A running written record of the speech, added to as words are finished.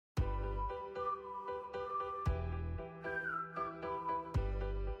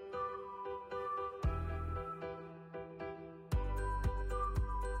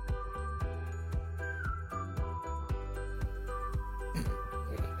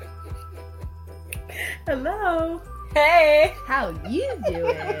Hello. Hey. How you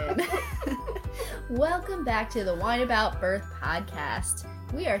doing? Welcome back to the Wine About Birth podcast.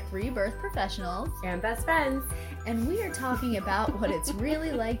 We are 3 birth professionals And best friends. and we are talking about what it's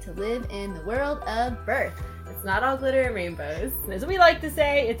really like to live in the world of birth. It's not all glitter and rainbows. As we like to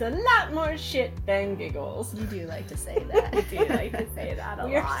say, it's a lot more shit than giggles. You do like to say that. I do like to say that a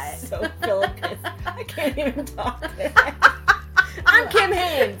We're lot. So Philippines. I can't even talk today. I'm Kim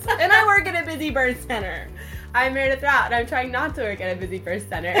Haynes, and I work at a busy birth center. I'm Meredith Rout, and I'm trying not to work at a busy birth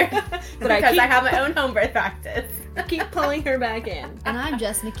center. Because I have my own home birth practice. I keep pulling her back in. And I'm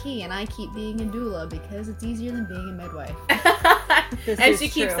Jess McKee, and I keep being a doula because it's easier than being a midwife. And she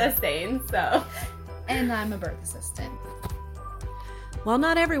keeps us sane, so. And I'm a birth assistant. While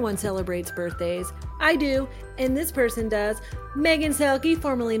not everyone celebrates birthdays, I do, and this person does. Megan Selke,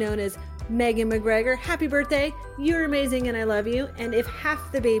 formerly known as Megan McGregor, happy birthday. You're amazing and I love you. And if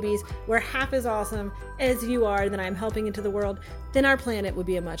half the babies were half as awesome as you are that I'm helping into the world, then our planet would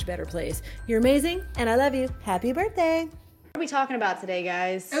be a much better place. You're amazing and I love you. Happy birthday. What are we talking about today,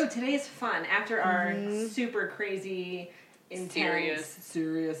 guys? Oh, today's fun. After our super crazy, intense,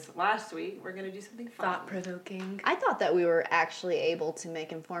 serious last week, we're going to do something fun. Thought-provoking. I thought that we were actually able to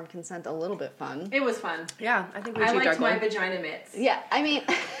make informed consent a little bit fun. It was fun. Yeah, I think we I achieved our liked goal. my vagina mitts. Yeah, I mean,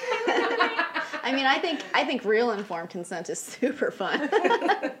 I think real informed consent is super fun.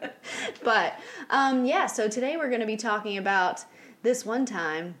 But yeah, so today we're going to be talking about this one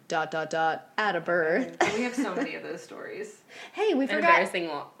time ... at a birth. We have so many of those stories. Hey, we An forgot. embarrassing,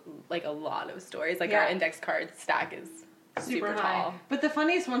 like a lot of stories. Like our Yeah. index card stack is super high. tall. But the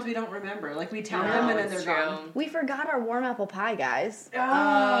funniest ones we don't remember. Like we tell No, them and then it's they're true. gone. We forgot our warm apple pie, guys.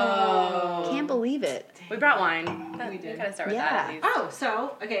 Oh. Can't believe it. We brought wine. We did. gotta start with Yeah. that at least. Oh,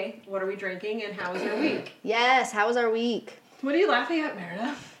 so, okay, what are we drinking and how was your week? Yes. How was our week? What are you laughing at,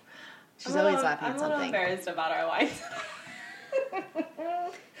 Meredith? She's always laughing I'm at a little something. embarrassed about our wine.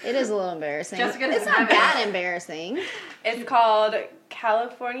 It is a little embarrassing. Jessica It's doesn't not have that embarrassing. It's called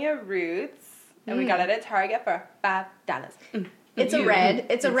California Roots, and we got it at Target for $5. It's a red.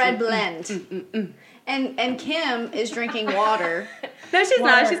 It's a red blend. And Kim is drinking water. No, she's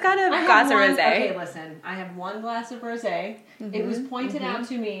not. Water. She's got a I have glass of one- rosé. Okay, listen. I have one glass of rosé. It was pointed out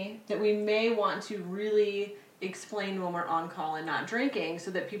to me that we may want to really explain when we're on call and not drinking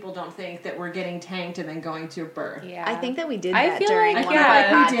so that people don't think that we're getting tanked and then going to birth. Yeah. I think that we did I that feel during like- one yeah, of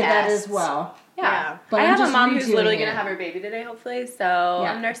our Like podcasts. we did that as well. Yeah. But I I'm have a just mom who's redoing literally it. going to have her baby today, hopefully, so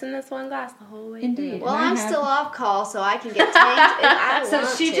Yeah. I'm nursing this one glass the whole way Indeed. through. Well, And I I'm have- still off call, so I can get tanked if I So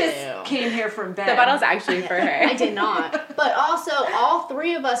want she to. just came here from bed. The bottle's actually for her. I did not. But also, all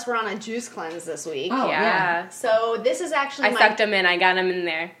 3 of us were on a juice cleanse this week. Oh, Yeah. So this is actually I sucked them in. I got them in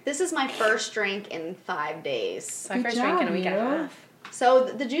there. this is my first drink in 5 days. It's my Good first drink in a job, week and a you. half. So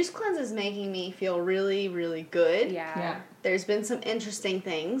the juice cleanse is making me feel really, really good. Yeah. Yeah. There's been some interesting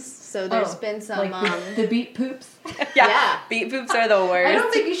things. So there's been some like the beet poops. Yeah. Beet poops are the worst. I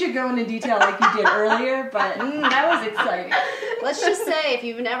don't think you should go into detail like you did earlier, but that was exciting. let's just say if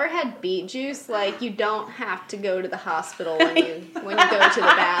you've never had beet juice, like you don't have to go to the hospital when you go to the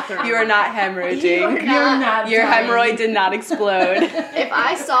bathroom. You are not hemorrhaging. You're not. Your dying. hemorrhoid did not explode. If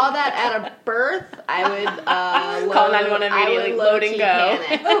I saw that at a birth, I would Call 911 immediately, load and go.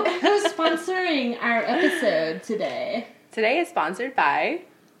 Panic. Oh, who's sponsoring our episode today? Today is sponsored by...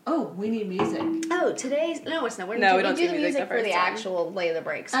 Oh, we need music. Oh, today's no, it's not. No, we We don't do do the music music the for the first time. actual lay of the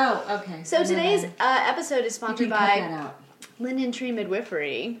breaks. Oh, okay. So today's You episode is can sponsored cut that by out. Linden Tree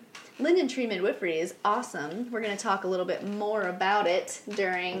Midwifery. Linden Tree Midwifery is awesome. We're going to talk a little bit more about it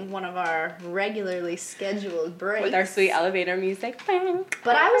during one of our regularly scheduled breaks. With our sweet elevator music.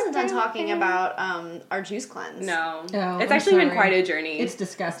 But I wasn't done talking about our juice cleanse. No. Oh, It's I'm actually been sorry. quite a journey. It's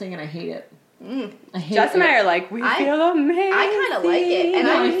disgusting and I hate it. I hate Jess it. and I are like, we I- feel amazing. I kinda like it, and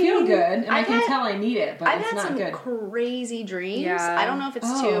No, I feel good, and I I've can had- tell I need it, but I've it's had not some good. crazy dreams. Yeah. I don't know if it's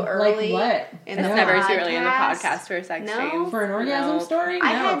Oh, too like early what? in It's the never too early in the podcast. podcast for a sex No. dream. For an orgasm No. story?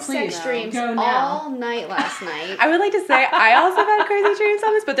 I No, had please. sex dreams Go now. all night last night. I would like to say I also had crazy dreams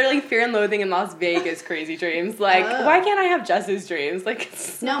on this, but they're like Fear and Loathing in Las Vegas crazy dreams. Like, Oh. why can't I have Jess's dreams? Like,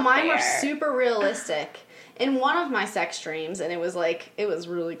 it's No, not mine were fair. super realistic. In one of my sex dreams, and it was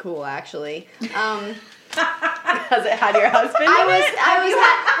really cool actually. Has it had your husband in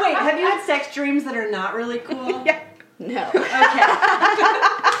it? Wait, have you had sex dreams that are not really cool? Yeah. No.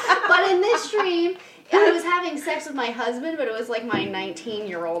 Okay. But in this dream, I was having sex with my husband, but it was like my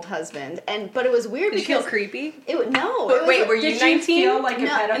 19-year-old husband, but it was weird Did you feel because creepy? no. But it was, wait, were you Did 19? you feel like a No,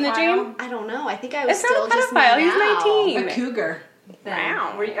 pedophile? in the dream? I don't know. I think I was It's not still a just pedophile. He's now. 19. A cougar.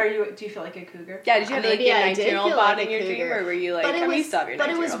 Wow. Do you feel like a cougar? Yeah, did you have like Maybe your I did 19-year-old feel bod like in a your dream, cougar. or were you like, But it was, you still have your but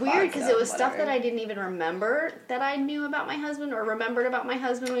it was 19-year-old weird bod, because so it was stuff whatever. that I didn't even remember that I knew about my husband or remembered about my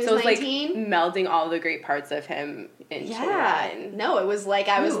husband when he So was it was 19. like melding all the great parts of him into Yeah. one. No, it was like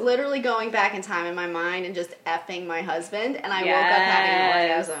I was Ooh. literally going back in time in my mind and just effing my husband, and I woke up Yes. having an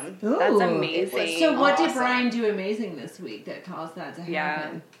orgasm. That's Ooh. amazing. So what did Awesome. Brian do amazing this week that caused that to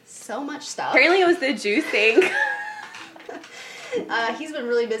happen? So much stuff. Apparently it was the juicing. He's been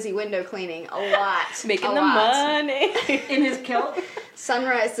really busy window cleaning a lot. Making a the lot. money. In his kilt?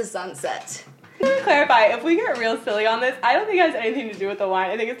 Sunrise to sunset. Let me clarify, if we get real silly on this, I don't think it has anything to do with the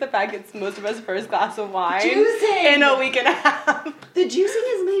wine. I think it's the fact it's most of us first glass of wine Juicing! in a week and a half. The juicing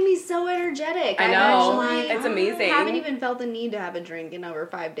has made me so energetic. I know. actually It's amazing. haven't even felt the need to have a drink in over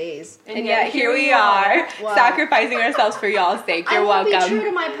 5 days. And yet here we are, Wow. sacrificing ourselves for y'all's sake. You're I won't welcome. be true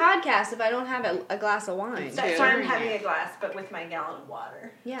to my podcast if I don't have a glass of wine. That's So I'm having a glass, but with my gallon of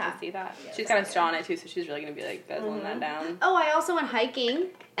water. Yeah. I see that. Yeah, She's that's got a good. straw in it too, so she's really gonna be like guzzling that down. Oh, I also went hiking,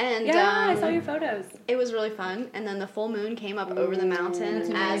 and Yeah, I saw your photos. it was really fun. And then the full moon came up over the mountain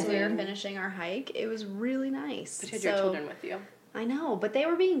That's as we were amazing. finishing our hike. It was really nice. But you had your children with you. I know, but they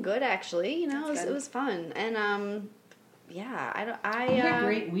were being good actually. You know, That's it good. was fun, and yeah, I don't. What a I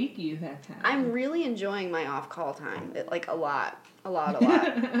great week you have had. I'm really enjoying my off call time. Like a lot. a lot.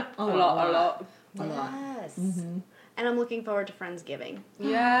 A lot. A lot. Yes. Mm-hmm. And I'm looking forward to Friendsgiving.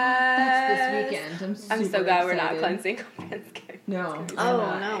 Yes. That's this weekend. I'm super so glad we're not excited. cleansing Thanksgiving. No. Oh,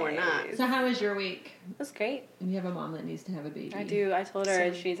 we're not. no, we're not. So how was your week? It was great. And you have a mom that needs to have a baby. I do. I told her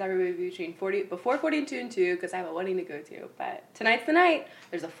So- she needs to have a baby before 42 and 2 because I have a wedding to go to. But tonight's the night.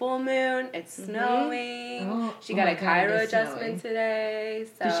 There's a full moon. It's snowing. Oh, She oh got my a God, Cairo it is adjustment snowing. today.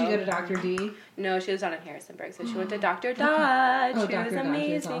 So. Did she go to Dr. D? No, she was down in Harrisonburg, so she went to Dr. Dodge. Oh, She Dr. was Dodge is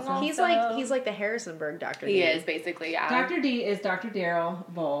amazing. awesome. He's like the Harrisonburg doctor. He is basically, yeah. Dr. D is Dr. Daryl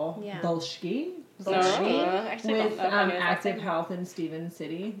Yeah. Bolshki. Bolshki. Actually, don't With know if I knew his last Active name. Health in Stevens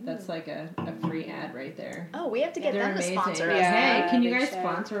City. That's like a free ad right there. Oh, we have to get They're them to amazing. sponsor us. Yeah. then. Hey, can you they guys should.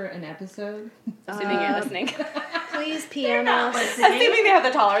 sponsor an episode? Assuming you're listening. Please PM us. Assuming they have the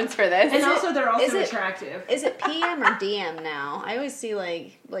tolerance for this. And also, they're is also it- attractive. Is it PM or DM now? I always see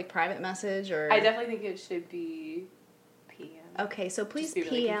like private message or. I definitely think it should be PM. Okay, so please Just be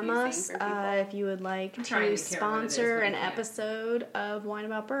really PM confusing us for people. if you would like I'm trying to to care what it is, sponsor but I an can't. episode of Wine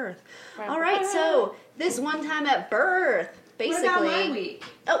About Birth. Right. All right, so this one time at birth, basically. What about my week?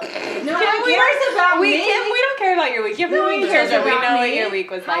 Oh, No Kim, one cares about we, me. Kim, we don't care about your week. No one Everyone cares cares that we about know what me. your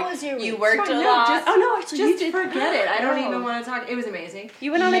week was How like. was your You week? worked Fine, a no, lot. just- Oh no, actually, you Just did. forget it. I don't No. even want to talk. It was amazing.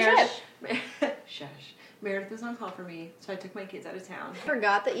 You went on a trip. Shush. Meredith was on call for me, so I took my kids out of town.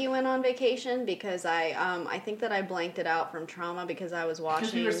 forgot that you went on vacation because I think that I blanked it out from trauma because I was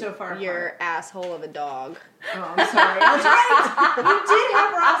watching we were so far your apart. asshole of a dog. Oh, I'm sorry. That's right. You did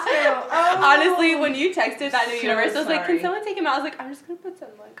have Roscoe. Oh. Honestly, when you texted that new So universe, I was like, sorry. can someone take him out? I was like, I'm just gonna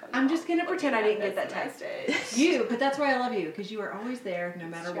pretend like I'm just gonna pretend I didn't get this that text. message. You, but that's why I love you, because you are always there no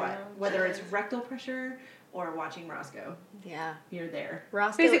matter It's what. true. Whether it's rectal pressure or watching Roscoe, Yeah, you're there.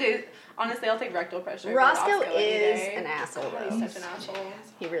 Roscoe. Basically, honestly, I'll take rectal pressure. over Roscoe any is day. an asshole, God, though. He's such an asshole.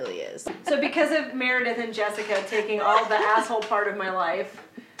 He really is. So because of Meredith and Jessica taking all the asshole part of my life,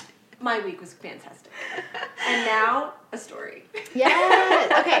 my week was fantastic. And now, a story.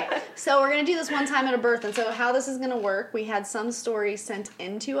 Yes. Okay. So we're gonna do this one time at a birth, and so how this is gonna work? We had some stories sent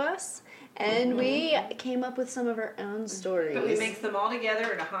in to us, and we came up with some of our own stories. But we mix them all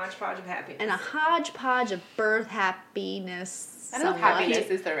together in a hodgepodge of happiness. and a hodgepodge of birth happiness. I don't know if somewhat. happiness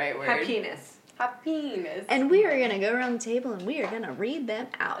is the right word. Happiness. Happiness. And we are gonna go around the table and we are gonna read them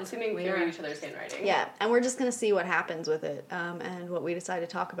out. Assuming we We are. read each other's handwriting. Yeah, and we're just gonna see what happens with it, and what we decide to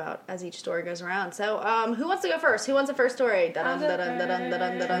talk about as each story goes around. So, who wants to go first? Who wants the first story? I'll go Dun-dun, dun-dun, dun-dun,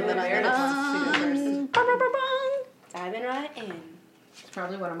 dun-dun, dun-dun, Meredith wants to go dun-dun. Ba-ba-ba-bong. Diving right in. It's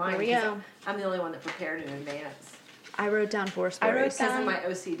probably one of mine. Here we because go. I'm the only one that prepared in advance. I wrote down 4 I stories. wrote Because of down my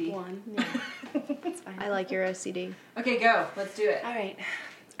OCD. one. It's fine. I like your OCD. Okay, go. Let's do it. All right.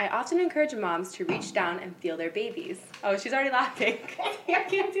 I often encourage moms to reach down and feel their babies. Oh, she's already laughing. I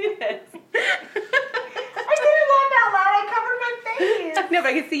can't do this. I didn't laugh out loud. I covered my face. No, but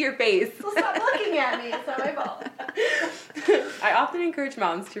I can see your face. So stop looking at me. It's not my fault. I often encourage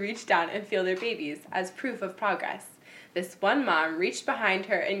moms to reach down and feel their babies as proof of progress. This one mom reached behind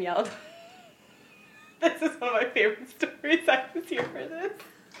her and yelled, "This is one of my favorite stories. I was here for this."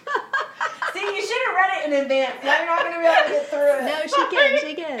 See, you should have read it in advance. Now you're not going to be able to get through it. No, she can.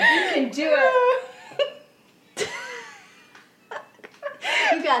 She can. You can do it.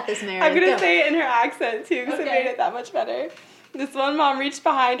 You got this, Meredith. I'm going Go. to say it in her accent, too, because Okay. it made it that much better. This one mom reached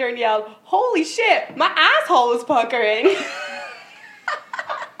behind her and yelled, "Holy shit, my asshole is puckering."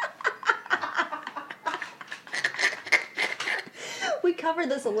 We covered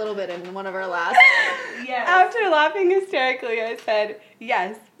this a little bit in one of our last. Yes. After laughing hysterically, I said,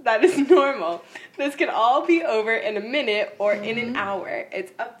 yes, that is normal. This can all be over in a minute or in an hour.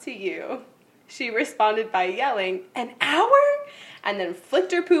 It's up to you. She responded by yelling, an hour? And then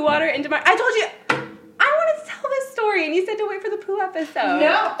flicked her poo water into my... I told you, I wanted to tell this story, and you said to wait for the poo episode.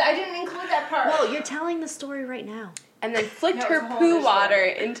 No, I didn't include that part. Well, you're telling the story right now. And then flicked No, her it's a whole poo other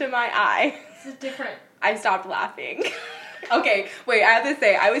water story. into my eye. This is different. I stopped laughing. Okay, wait, I have to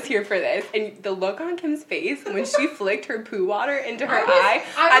say, I was here for this. And the look on Kim's face when she flicked her poo water into her eye,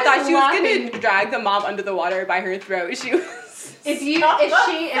 I was thought she was going laughing. to drag the mom under the water by her throat. She was... If she,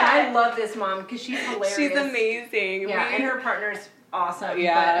 and I love this mom because she's hilarious. She's amazing. Yeah, and her partner's awesome.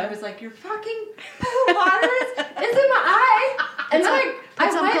 Yeah. But I was like, your fucking poo waters is in my eye. And then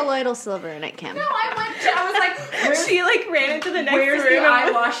Put some went, colloidal silver in it, Kim. no, I was like, She like ran into the next where's room. the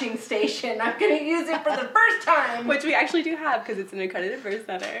eye washing station? I'm going to use it for the first time. Which we actually do have because it's an accredited birth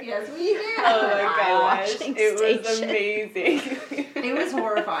center. Yes, we do. Oh my Eye gosh. washing It was station. amazing. It was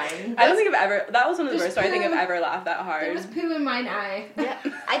horrifying. I don't think I've ever, that was one of the There's first times I think poo. I've ever laughed that There hard. was poo in my eye. Yeah.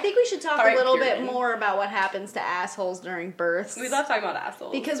 I think we should talk All right, a little bit Kieran. more about what happens to assholes during births. We love talking about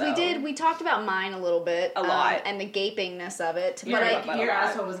assholes. Because so. we talked about mine a little bit. A lot. And the gapingness of it. Your, But love that a your lot.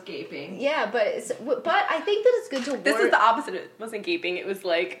 asshole was gaping. yeah, but I think that it's good to This work. is the opposite. It wasn't gaping. It was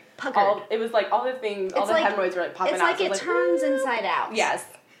like Puckered. it was like all the things, all It's the like- hemorrhoids were like popping it's out. like so it I was turns "Ooh." inside out. Yes.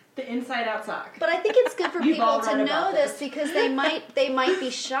 The inside out sock. But I think it's good for You've people all to read know about this this. because they might be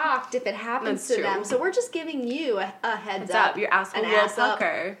shocked if it happens That's to them. true. So we're just giving you a heads What's up. up? Your asshole an will ass up.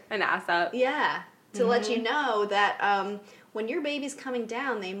 pucker. An ass up. Yeah, to let Mm-hmm. you know that when your baby's coming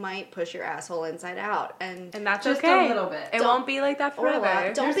down, they might push your asshole inside out, and And that's Just okay. a little bit. It Don't- won't be like that or a lot.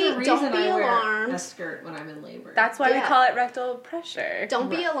 forever. Don't There's a be reason I wear alarmed. a skirt when I'm in labor. That's why Yeah. we call it rectal pressure. Don't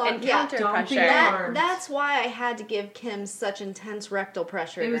be Right. alarmed. And Yeah, counter Don't be pressure. alarmed. that's why I had to give Kim such intense rectal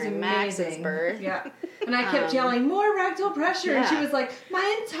pressure It was during amazing. Max's birth. Yeah. And I kept yelling, more rectal pressure. And she was like, my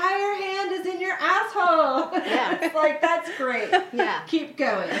entire hand is in your asshole. Yeah. It's like, that's great. Yeah. Keep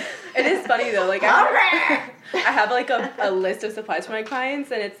going. It is funny though, like I have like a list of supplies for my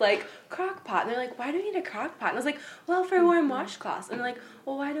clients and it's like crock pot and they're like, why do you need a crock pot? And I was like, well, for warm washcloths. And they're like,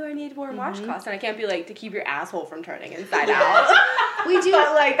 well, why do I need warm washcloths? And I can't be like to keep your asshole from turning inside out. We do.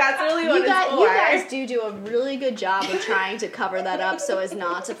 But like that's really what You it's for. guys do a really good job of trying to cover that up so as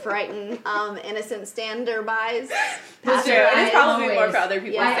not to frighten innocent standerbys. It's true. I It's probably always- more for other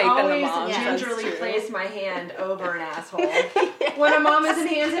people's Yeah. sake I than the always moms. That's gingerly true. place my hand over an asshole. When a mom is in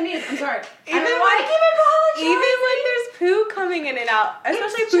hands and knees, I'm sorry. I Even don't know why I when- keep apologizing. Even when there's poo coming in and out,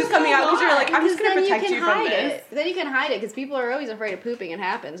 especially if poo's just coming a out because you're like, I'm Because just gonna then protect you from hide this. it. Then you can hide it because people are always afraid of pooping. It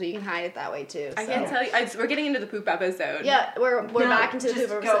happens, so you can hide it that way too. I so. can't tell you. We're getting into the poop episode. Yeah, we're No, back into the just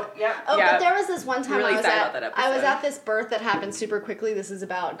poop go. episode. Yep. Oh, Yeah. but there was this one time Really I was excited at about that I was episode. at this birth that happened super quickly. This is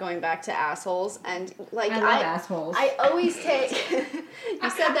about going back to assholes and like I love assholes. I always take. You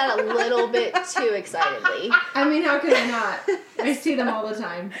said that a little bit too excitedly. I mean, how could I not? I see them all the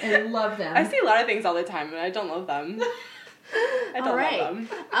time and love them. I see a lot of things all the time, and I don't love them. I don't All right. love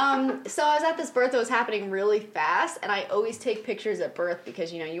them. So I was at this birth that was happening really fast, and I always take pictures at birth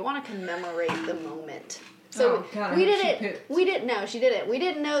because you want to commemorate the moment. So Oh, God, I we hope she didn't. pooped. We didn't know she didn't. We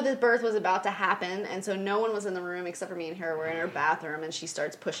didn't know the birth was about to happen, and so no one was in the room except for me and her. We're in her bathroom, and she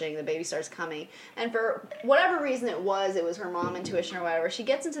starts pushing. The baby starts coming, and for whatever reason it was her mom intuition or whatever. She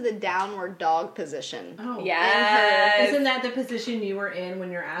gets into the downward dog position. Oh, Yes. Isn't that the position you were in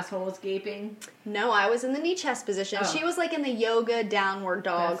when your asshole was gaping? No, I was in the knee chest position. Oh. She was like in the yoga downward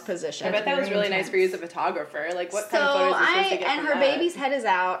dog That's- position. I bet that was very really nice intense. for you as a photographer. Like, what So kind of photos are you supposed to get and from her that? baby's head is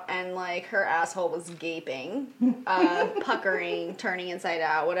out, and like her asshole was gaping, puckering, turning inside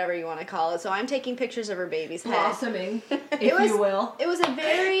out, whatever you want to call it. So I'm taking pictures of her baby's head. Blossoming, It if was- you will. It was a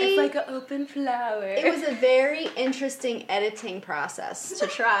very It's like an open flower. it was a very interesting editing process to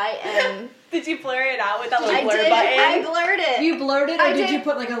try and Did you blur it out with that little I blur did. button? I blurred it. You blurred it, or I did did- you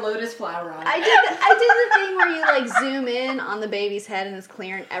put like a lotus flower on it? I did the thing where you like zoom in on the baby's head and it's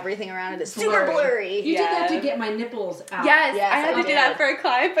clear and everything around it is super blurry. You did that to Yes. get my nipples out. Yes, Yes, I had I to do that did. for a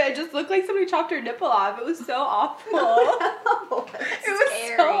client, but it just looked like somebody chopped her nipple off. It was so awful. Oh, that's It was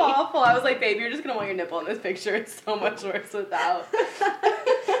scary. so awful. I was like, babe, you're just gonna want your nipple in this picture. It's so much worse without.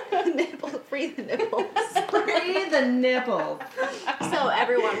 Nipple, free the nipples. Free the nipples. So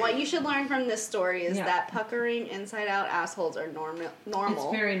everyone, what you should learn from this story is Yeah. that puckering inside out assholes are normal.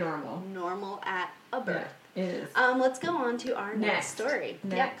 It's very normal. Normal at a Yeah, birth. it is. Let's go on to our next Next. story.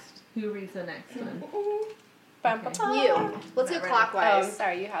 Next. Who reads the next one? Bum, Okay. bum, Yeah. You. bum. Let's go Not ready. clockwise.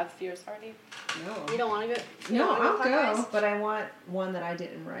 Sorry, you have yours already. No. You don't want to go? you No, don't wanna I'll go, clockwise? but I want one that I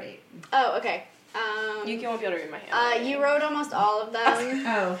didn't write. Oh, okay. You won't be able to read my hand. You wrote almost all of them.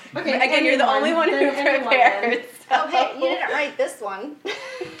 Oh, okay. Again, you're the only one who prepared. So. Okay, you didn't write this one. Is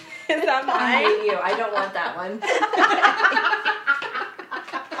that I mine? hate you. I don't want that one.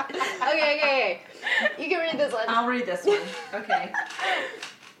 Okay. You can read this one. I'll read this one. Okay.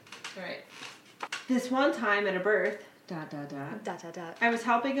 All right. This one time at a birth, ... I was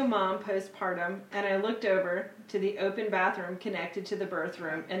helping a mom postpartum, and I looked over to the open bathroom connected to the birth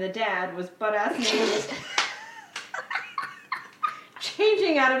room, and the dad was butt-ass naked,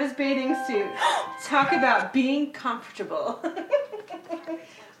 changing out of his bathing suit. Talk about being comfortable.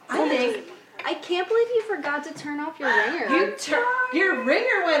 I think... I can't believe you forgot to turn off your ringer. Your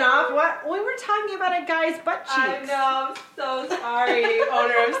ringer went off. What? We were talking about a guy's butt cheeks. I know. I'm so sorry,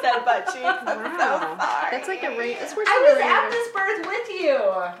 owner of said butt cheeks. I'm so sorry. That's like a ring. That's worse I than a was ringer. at this birth with you.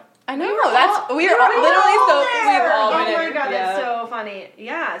 I know. We've all been Oh my in. god, Yeah. that's so funny.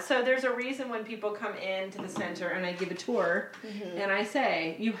 Yeah, so there's a reason when people come into the center and I give a tour and I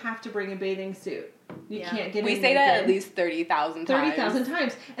say, you have to bring a bathing suit. You can't get We in say that naked. at least 30,000 times. 30,000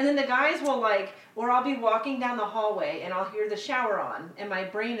 times. And then the guys will or I'll be walking down the hallway and I'll hear the shower on. And my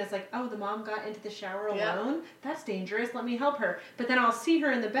brain is like, oh, the mom got into the shower alone? That's dangerous. Let me help her. But then I'll see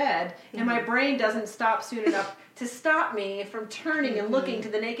her in the bed and my brain doesn't stop soon enough to stop me from turning and looking to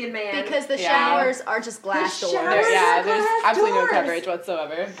the naked man. Because the showers are just glass doors. showers- There's glass absolutely doors. no coverage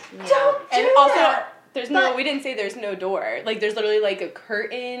whatsoever. Yeah. And do also, that. we didn't say there's no door. Like, there's literally like a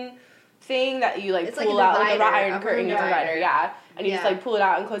curtain thing that you It's like pull a out, like a divider, wrought a iron room curtain, a divider. divider, yeah. And you just Yeah. like pull it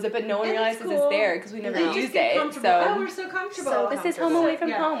out and close it, but no one And it's realizes cool. it's there because we never No. used Just get it. comfortable. So Oh, we're so comfortable. So this is home away from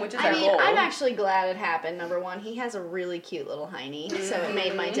home, which is I our mean, goal. I'm actually glad it happened. Number one, he has a really cute little hiney, so it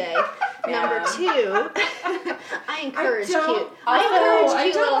made my day. Yeah. Number two, I encourage I don't- cute. I I encourage don't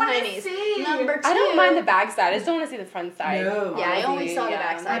cute little wanna heinies. see. Number two, I don't mind the back side. I just don't want to see the front side. No. Yeah, I only honestly, saw the yeah.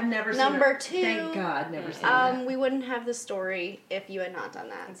 back side. I've never seen Number it. two, Thank God, never seen that. we wouldn't have the story if you had not done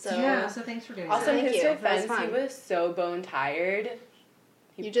that. So Yeah, so thanks for doing Also, that. in Thank his you. That was defense, he fun. was so bone tired.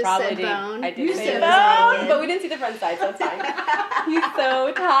 He You just probably said didn't- bone? I did You say said bone, naked. but we didn't see the front side, so it's fine. He's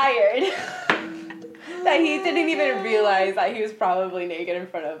so tired that he didn't even realize that he was probably naked in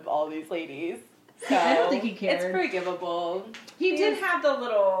front of all these ladies. So I don't think he cared. It's forgivable. He did have the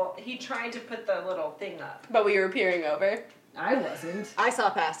little, he tried to put the little thing up. But we were peering over. I wasn't. I saw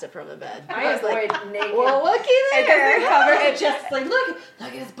past it from the bed. I was like, avoid naked. well, looky It there. doesn't cover It it. just like, look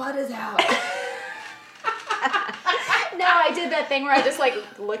at his butt is out. No, I did that thing where I just like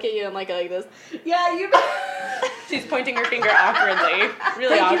look at you and like this. Yeah, you. She's pointing her finger awkwardly.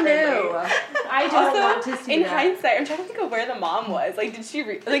 Really Like you awkwardly. knew. I don't want Also, to see in that. hindsight, I'm trying to think of where the mom was. Like, did she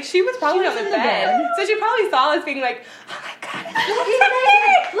she was probably She was on the in the bed. bed. So she probably saw us being like, oh my god, Look, he's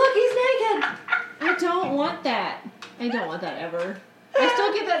naked. Look, he's naked. I don't want that. I don't want that ever. I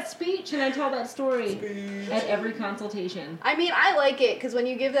still give that speech and I tell that story at every consultation. I mean, I like it because when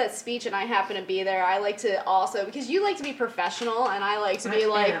you give that speech and I happen to be there, I like to also, because you like to be professional and I like to be I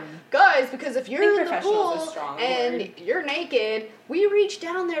like, am. guys, because if you're think in the professional is a pool strong and word. you're naked, we reach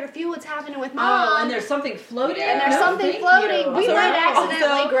down there to feel what's happening with mom. Oh, and there's something floating. Yeah. And there's No, something thank floating. you. We Also, might we're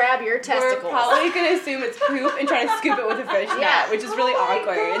accidentally also- grab your we're testicles. probably gonna assume it's poop and try to scoop it with a fish net, Yeah. which is really Oh my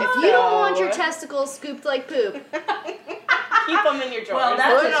awkward. God. If you don't want your testicles scooped like poop, keep them in your drawers. Well,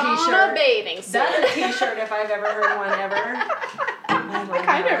 that's put a on t-shirt. a bathing suit. That's a t-shirt if I've ever heard one ever. Oh it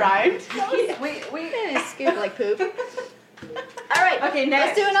kind of rhymed. We Scoop like poop. All right. Okay,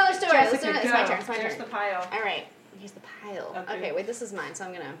 Let's next. do another story. Jessica, It's go. my turn. It's my There's turn. the pile. All right. Here's the pile. Okay. Okay, wait, this is mine, so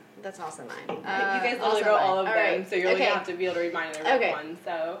I'm gonna. That's also mine. You guys also literally wrote all of mine. them, right. so you're only okay. gonna have to be able to remind everyone. Okay.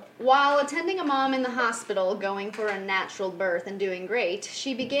 So While attending a mom in the hospital going for a natural birth and doing great,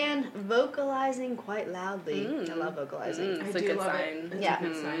 she began vocalizing quite loudly. I love vocalizing. it's I a do good love it. sign. It's Yeah. a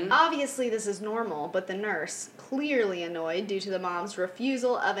good sign. Obviously, this is normal, but the nurse, clearly annoyed due to the mom's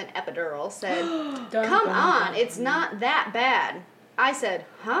refusal of an epidural, said, "Come on, it's not that bad." I said,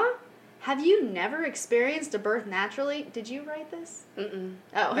 "Huh? Have you never experienced a birth naturally?" Did you write this? Mm-mm.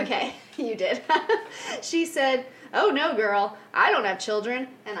 Oh, okay. You did. She said, "Oh no, girl. I don't have children,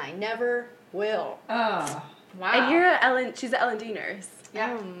 and I never will." Oh, wow. And you're she's an L&D nurse.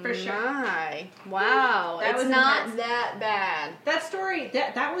 Yeah, Oh for sure. my. Wow. That it's was not intense. that bad. That story,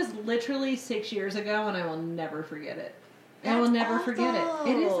 that was literally 6 years ago, and I will never forget it. I That's will never forget it.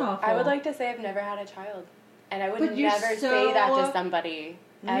 It is awful. awful. I would like to say I've never had a child. And I would But you're never say so- that to somebody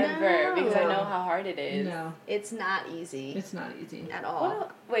ever because I No. know how hard it is. No, It's not easy it's not easy. at all.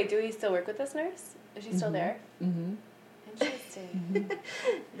 What wait, do we still work with this nurse? Is she still there? Mm-hmm. Interesting.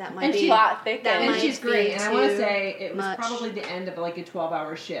 That might And be she- Plot thickens. that And might she's be great. And I want too to say it was much probably the end of like a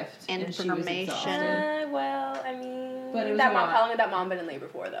 12-hour shift. And she was information. exhausted. Well, I mean, But it was that a mom. lot. How long had that mom been in labor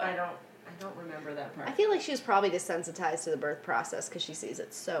for, though? I don't don't remember that part. I feel like she was probably desensitized to the birth process because she sees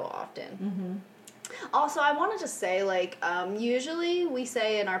it so often. Also, I wanted to say, like, usually we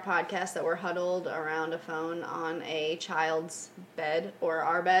say in our podcast that we're huddled around a phone on a child's bed or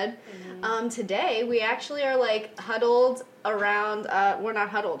our bed. Today, we actually are, like, huddled around, we're not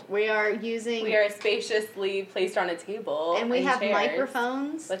huddled. We are using... We are spaciously placed on a table. And we have chairs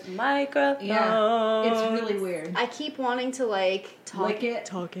microphones. With microphones. Yeah, it's really weird. I keep wanting to, like, Lick it.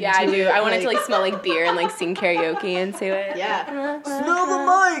 talk Yeah, I into do. it, I want it to, like, smell like beer and, like, sing karaoke into it. Yeah. Smell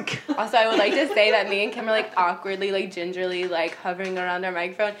the mic! Also, I would like to say that me and Kim are, like, awkwardly, like, gingerly, like, hovering around our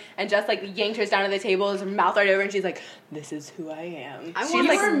microphone, and just, like, yanked her down to the table, her mouth right over, and she's like, this is who I am. I She's, wanna-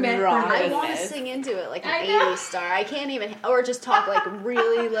 like, You were meant for rocking I want to this. sing into it like I an know. 80s star. I can't even, or just talk like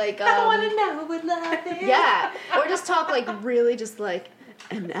really like, I want to know what love is. yeah, or just talk like really just like,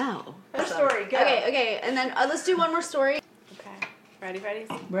 and now. What story? Go. Okay, and then let's do one more story. Okay. Ready?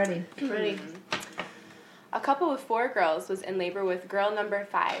 Ready. Ready? A couple with 4 girls was in labor with girl number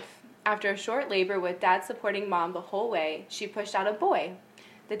 5. After a short labor with dad supporting mom the whole way, she pushed out a boy.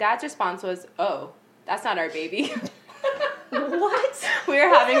 The dad's response was, "Oh, that's not our baby." What? We are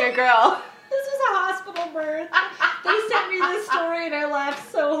having a girl. This was a hospital birth. They sent me this story and I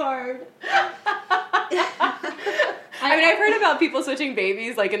laughed so hard. I mean, I've heard about people switching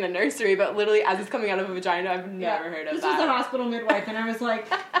babies, like, in the nursery, but literally as it's coming out of a vagina, I've never heard of this that. was a hospital midwife, and I was like,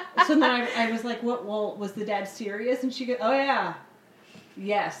 so then I was like, what? Well, was the dad serious? And she goes, oh yeah,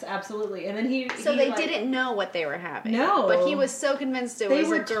 yes, absolutely. And then So they like, didn't know what they were having. No. But he was so convinced it They was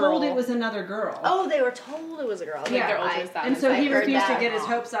were a girl. told it was another girl. Oh, they were told it was a girl. Yeah. Their I- ultrasound. And so I he heard refused to that get his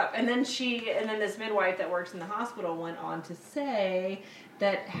wrong. hopes up. And then this midwife that works in the hospital went on to say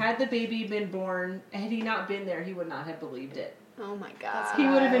that had the baby been born, had he not been there, he would not have believed it. Oh my god. He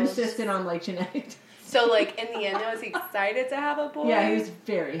would have insisted on like genetics. So, like, in the end, was he excited to have a boy? Yeah, he was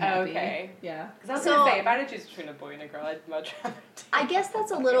very happy. Okay. Yeah. Because I was So- going to say, if I had to choose between a boy and a girl, I'd much rather I guess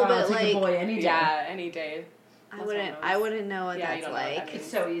that's a little I'll bit take a like boy any day. Yeah, any day. I wouldn't know what Yeah, you that's don't know what that like. means. It's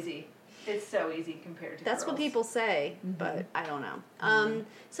so easy. It's so easy compared to That's what girls. people say, but I don't know.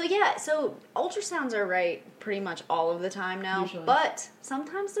 So ultrasounds are right pretty much all of the time now, Usually. but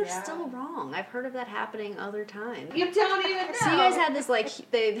sometimes they're Yeah. still wrong. I've heard of that happening other times. You don't even know. So you guys had this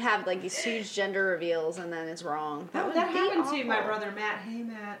they have like these huge gender reveals and then it's wrong. That would happened be to my awful. brother Matt. Hey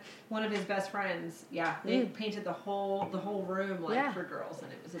Matt, one of his best friends. Yeah, they painted the whole room like Yeah. for girls,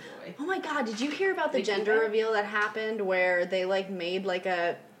 and it was a boy. Oh my god, did you hear about the Did you gender hear? reveal that happened where they like made like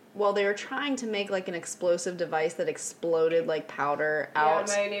they were trying to make like an explosive device that exploded like powder out.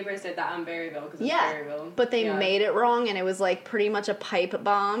 Yeah, my neighbors did that on Berryville because it's Yeah, Berryville. but they Yeah. made it wrong, and it was like pretty much a pipe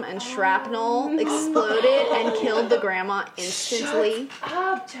bomb, and shrapnel exploded and killed the grandma instantly. Shut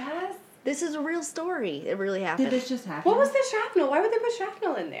up, Jess. This is a real story. It really happened. Did this just happen? What was the shrapnel? Why would they put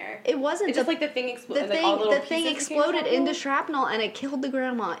shrapnel in there? It wasn't It's just the, like the thing the exploded. thing. Like all little The thing pieces became exploded shrapnel? into shrapnel, and it killed the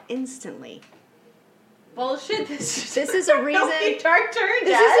grandma instantly. Bullshit. This This is a reason. dark turn,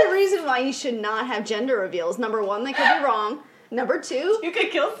 This Jess. is a reason why you should not have gender reveals. Number one, they could be wrong. Number two, You could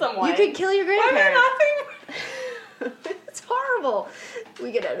kill someone. you could kill your Why am grandparent. I laughing? It's horrible.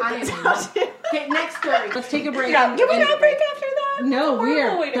 We could edit I this am out too. Okay, next story. Let's take a break. Yeah, and- can we and- not break after that? No, That's a we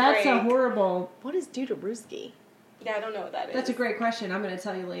horrible way are. to That's a break. horrible. What is Dudabrewski? Yeah, I don't know what that is. That's a great question. I'm going to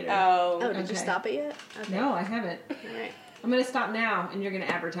tell you later. Oh. Oh, did you Okay. stop it yet? Okay. No, I haven't. All right. I'm going to stop now, and you're going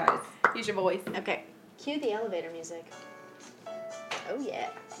to advertise. Use your voice. Okay. Cue the elevator music. Oh yeah.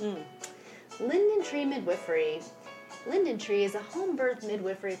 Linden Tree Midwifery. Linden Tree is a home birth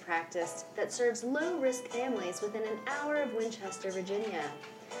midwifery practice that serves low-risk families within an hour of Winchester, Virginia.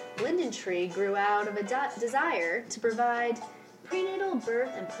 Linden Tree grew out of a desire to provide prenatal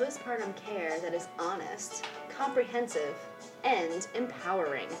birth and postpartum care that is honest, comprehensive, and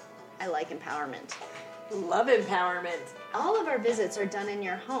empowering. I like empowerment. Love empowerment. All of our visits are done in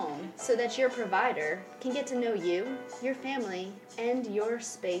your home so that your provider can get to know you, your family, and your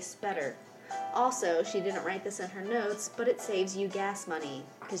space better. Also, she didn't write this in her notes, but it saves you gas money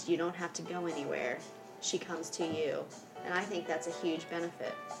because you don't have to go anywhere. She comes to you, and I think that's a huge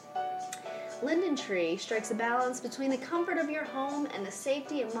benefit. Linden Tree strikes a balance between the comfort of your home and the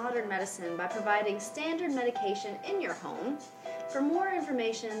safety of modern medicine by providing standard medication in your home. For more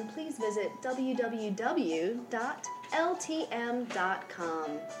information, please visit www.ltm.com.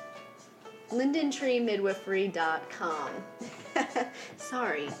 LindenTreeMidwifery.com.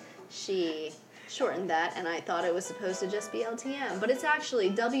 Sorry, she shortened that, and I thought it was supposed to just be LTM, but it's actually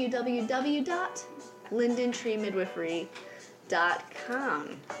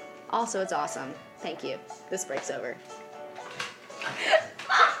www.LindenTreeMidwifery.com. Also, it's awesome. Thank you. This break's over.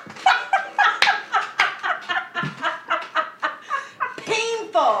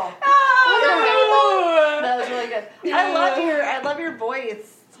 Painful! Oh, I love your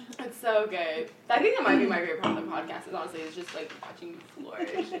voice. It's so good. I think that might be my favorite part of the podcast. Is honestly, it's just like watching you flourish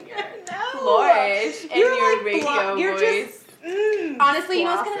and flourish in your radio voice. Honestly, you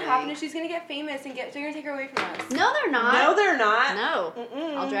know what's gonna happen is she's gonna get famous and they're gonna take her away from us. No, they're not. No, they're not. No.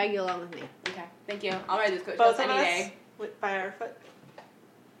 Mm-mm. I'll drag you along with me. Okay, thank you. I'll ride this coach Both bus of any us day. by our foot.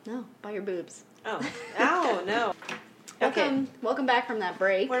 No, by your boobs. Oh, oh no. Okay, Welcome back from that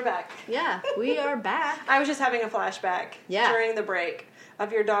break. we're back. Yeah, we are back. I was just having a flashback during the break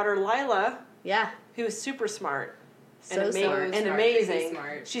of your daughter Lila, Yeah. who is super smart So and, smart. and Crazy amazing.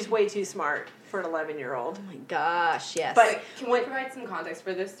 smart. She's way too smart for an 11-year-old. Oh my gosh, yes. But Can we provide some context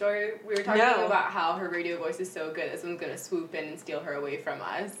for this story? We were talking about how her radio voice is so good that someone's going to swoop in and steal her away from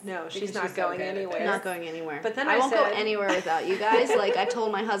us. No, Because she's not so going good at anywhere. this. not going anywhere. But then I I won't go said- anywhere without you guys. Like I've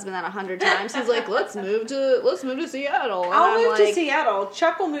told my husband that 100 times. He's like, let's move to Seattle. And I'll I'm move to like, Seattle.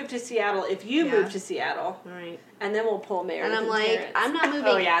 Chuck will move to Seattle if you Yeah. move to Seattle. All right. And then we'll pull Meredith And I'm like, Terrence. I'm not moving.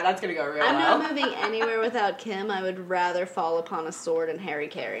 Oh yeah, that's going to go real I'm well. not moving anywhere without Kim. I would rather fall upon a sword and Harry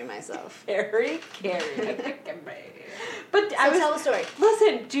carry myself. Harry Carey. But So I was tell the story.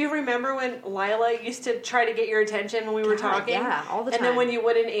 Listen, do you remember when Lila used to try to get your attention when we were God, talking? yeah, all the And then time. when you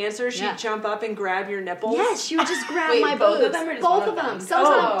wouldn't answer, she'd Yeah. jump up and grab your nipples? Yes, she would just grab Wait, my both boobs. of them or just both one of of them. them?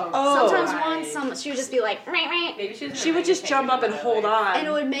 Sometimes, Oh, sometimes right. one. She would just be like, "Meh, meh." Maybe She would just jump up and hold on. And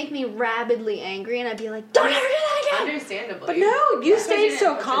it would make me rabidly angry, and I'd be like, "Don't ever do that again!" Understandably. But no, you Yeah. stayed She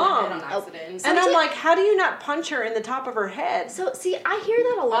so didn't punch her in the calm. head on accident. And I'm did- like, how do you not punch her in the top of her head? So see, I hear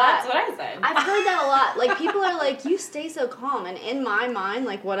that a Well, lot. that's what I said. I've heard that a lot. Like people are like, "You stay so calm," and in my mind,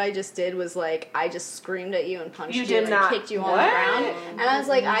 like what I just did was like I just screamed at you and punched You you, did and not. kicked you on What? the ground, and I was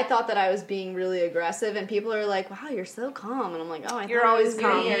like, I thought that I was being really aggressive, and people are like, "Wow, you're so calm," and I'm like, "Oh, I You're thought always I was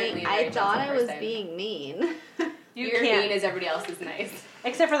calm. Inherently a I very thought gentle I was person. being mean." You're can't. mean as everybody else is nice.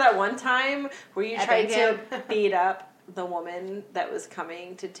 Except for that one time where you Epic tried to him. beat up the woman that was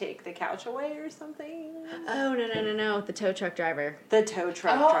coming to take the couch away or something. Oh no! The tow truck driver. The tow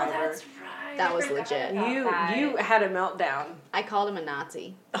truck Oh, driver. that's right. That I was forgot legit. about You that. you had a meltdown. I called him a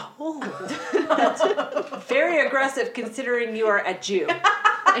Nazi. Oh, that's very aggressive considering you are a Jew.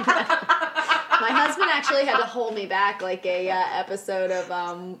 My husband actually had to hold me back like a episode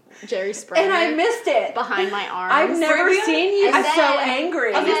of Jerry Springer. And I missed it. behind my arms. I've never Were we on- seen you And so then-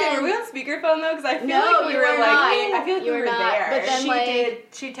 angry. I was gonna say, And were we on speakerphone though? Because I feel No, like we you were were like, not. I feel like You we were were not. there. But then, she like- did.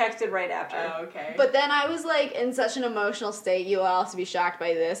 She texted right after. Oh, okay. But then I was like in such an emotional state. You will also be shocked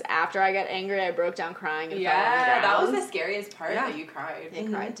by this. After I got angry, I broke down crying and fell on the yeah, that was ground. the scariest part Yeah. that you cried. I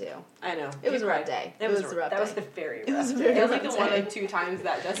cried too. I know. It was You a rough cried. day. It was a rough That day. was the very It was rough. very It was like rough the one day. of 2 times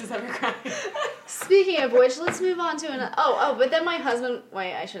that Jess has ever cried. Speaking of which, let's move on to another. But then my husband.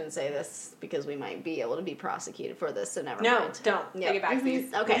 Wait, I shouldn't say this because we might be able to be prosecuted for this. So never No, mind. don't. Yeah. Take it back,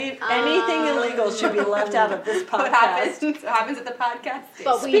 please. Okay. Anything illegal should be left out of this podcast. What happens at the podcast?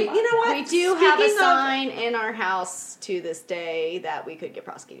 But we, You know what? we do have a Speaking of- sign in our house to this day that we could get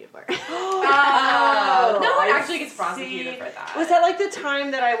prosecuted for. Oh, no one I actually gets prosecuted see. for that. Was that like the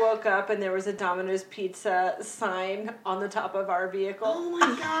time that I woke up and there was a Domino's Pizza sign on the top of our vehicle? Oh my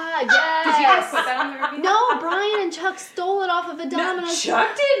god, yes! Did you guys put that on the review? No, Brian and Chuck stole it off of a No, Domino's.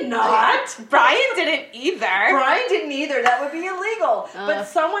 Chuck did not. Brian didn't either. Brian didn't either. That would be illegal. But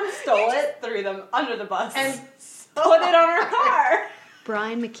someone stole it Threw them under the bus. and put it on our car.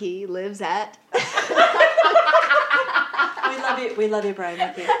 Brian McKee lives at. We love you. We love you, Brian.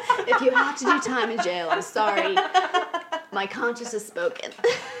 McKee. If you have to do time in jail, I'm sorry. My conscience has spoken.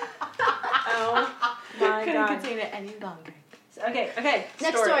 Oh my couldn't god. contain it any longer. Okay.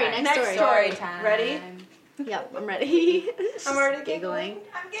 Next story, time. next story. Story time. Ready? Yep, I'm ready. I'm already giggling.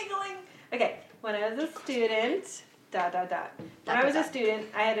 I'm giggling. Okay, when I was a student, When I was a student,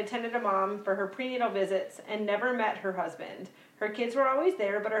 I had attended a mom for her prenatal visits and never met her husband. Her kids were always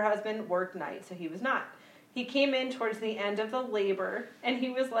there, but her husband worked nights, so he was not. He came in towards the end of the labor, and he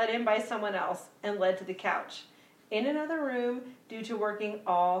was led in by someone else and led to the couch. In another room, due to working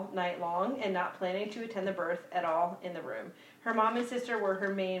all night long and not planning to attend the birth at all in the room. Her mom and sister were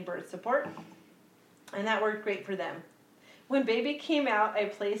her main birth support, and that worked great for them. When baby came out, I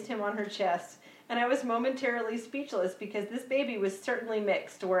placed him on her chest, and I was momentarily speechless because this baby was certainly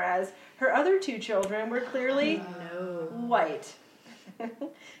mixed, whereas her other 2 children were clearly white.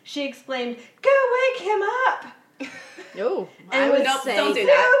 She exclaimed, "Go wake him up!" No, And I would Nope, say don't do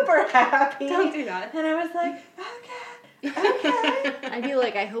that. super happy. Don't do that. And I was like, okay. I'd be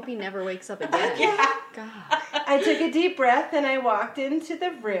like, I hope he never wakes up again. Yeah. God. I took a deep breath and I walked into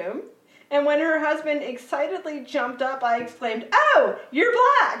the room. And when her husband excitedly jumped up, I exclaimed, "Oh, you're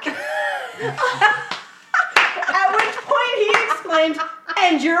black!" At which point he exclaimed,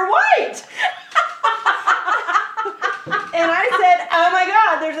 "And you're white!" And I said, oh my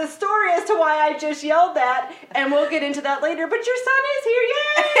God, there's a story as to why I just yelled that, and we'll get into that later, but your son is here,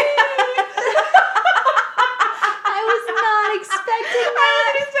 yay! I was not expecting I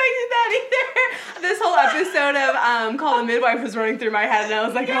wasn't expecting that either. This whole episode of Call the Midwife was running through my head, and I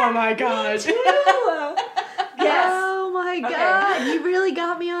was like, oh my gosh. Yes. Oh my God, you really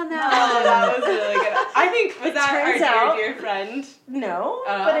got me on that Oh, one. that was really good. I think, was that turns our out- dear friend? No,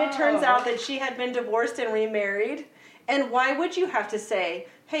 but it turns Oh. out that she had been divorced and remarried. And why would you have to say,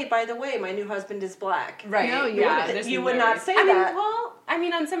 hey, by the way, my new husband is black? Right. No, you yeah, wouldn't. there's You no would not worries. say I mean, that. well, I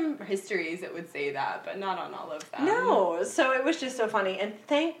mean, on some histories it would say that, but not on all of them. No, so it was just so funny. And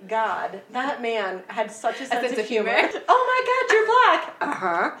thank God that man had such a sense of humor. humor. Oh my God, you're black.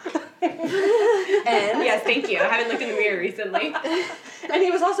 Uh-huh. And Yes, thank you. I haven't looked in the mirror recently. And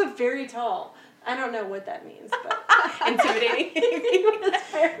he was also very tall. I don't know what that means, but Intimidating. he was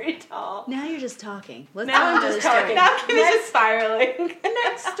very tall. Now you're just talking. Let's Now go I'm on to just the story. talking. Now Kim is just spiraling.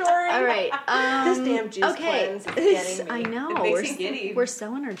 Next story. All right. This damn juice cleanse is getting me. I know. It makes we're, you giddy. we're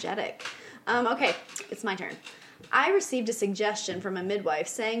so energetic. Okay, it's my turn. I received a suggestion from a midwife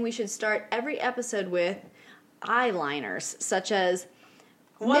saying we should start every episode with eyeliners, such as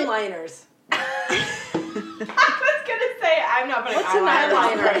One-liners. I was gonna say I'm not putting What's an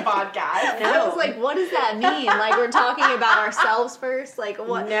eyeliner eyeliner? for a podcast. I was like, what does that mean? Like, we're talking about ourselves first? Like,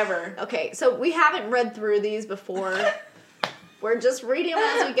 what? Never. Okay, so we haven't read through these before. We're just reading them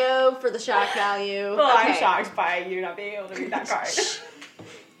as we go for the shock value. Well, I'm Okay. shocked by you not being able to read that card.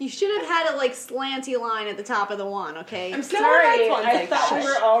 You should have had a, like, slanty line at the top of the one, okay? I'm No, sorry. that's one I thing. thought we Shush.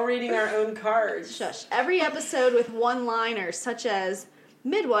 were all reading our own cards. Shush. Every episode with one-liners, such as,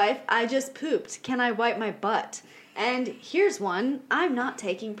 Midwife, I just pooped. Can I wipe my butt? And here's one, I'm not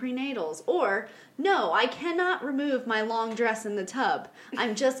taking prenatals. Or, no, I cannot remove my long dress in the tub.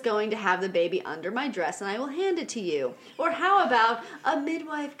 I'm just going to have the baby under my dress and I will hand it to you. Or how about a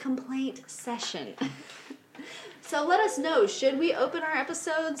midwife complaint session? So let us know, should we open our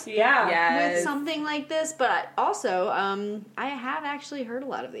episodes Yeah. Yes. with something like this? But also, I have actually heard a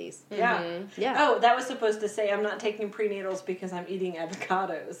lot of these. Yeah. Yeah. Oh, that was supposed to say I'm not taking prenatals because I'm eating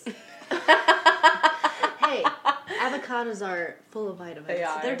avocados. Hey, avocados are full of vitamins. They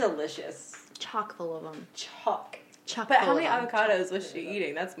are. They're delicious. Chock full of them. Chalk. Chock But full how of many them. avocados was she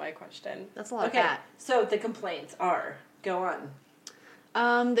eating? That's my question. That's a lot Okay, of fat. so the complaints are, go on.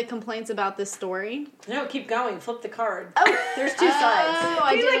 The complaints about this story. No, keep going. Flip the card. Oh, There's two sides. Oh,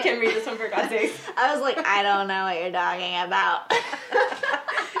 I Please let didn't. Kim read this one for God's sake. I was like, I don't know what you're talking about.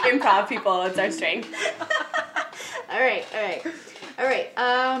 Improv people, it's our strength. All right.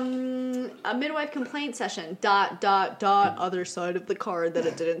 A midwife complaint session. ... Other side of the card that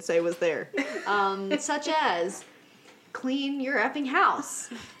it didn't say was there. Such as, clean your effing house.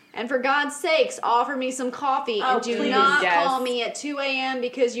 And for God's sakes, offer me some coffee Oh, and do please. not Yes. call me at 2 a.m.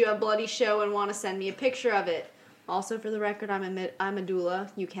 because you have bloody show and want to send me a picture of it. Also, for the record, I'm a doula.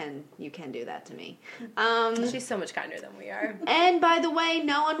 You can do that to me. She's so much kinder than we are. And by the way,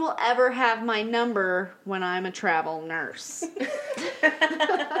 no one will ever have my number when I'm a travel nurse.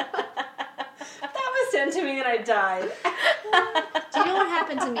 That was sent to me and I died. Do you know what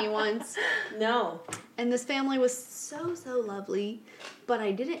happened to me once? No. And this family was so lovely, but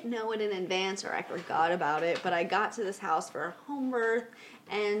I didn't know it in advance or I forgot about it. But I got to this house for a home birth,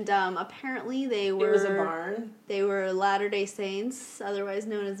 and apparently they were It was a barn. They were Latter-day Saints, otherwise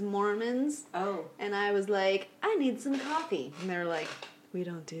known as Mormons. Oh. And I was like, I need some coffee. And they were like, we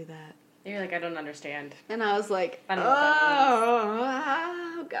don't do that. You're like, I don't understand. And I was like, I don't know what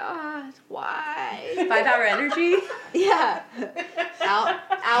oh God, why? 5 hour energy? Yeah. Alcohol.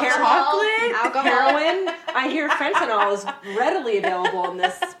 Chocolate, Alcohol. heroin. I hear fentanyl is readily available in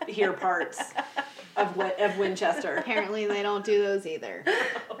this here parts of Winchester. Apparently they don't do those either.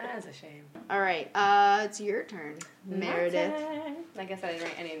 That is a shame. All right, it's your turn, Meredith. I guess I didn't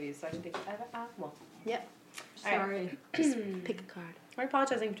write any of these, so I should take well. Yep. Sorry. Just pick a card. We're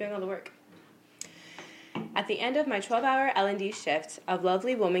apologizing for doing all the work. At the end of my 12-hour L&D shift, a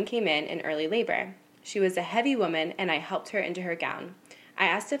lovely woman came in early labor. She was a heavy woman, and I helped her into her gown. I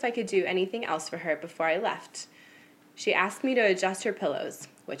asked if I could do anything else for her before I left. She asked me to adjust her pillows,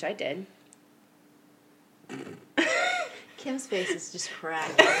 which I did. Kim's face is just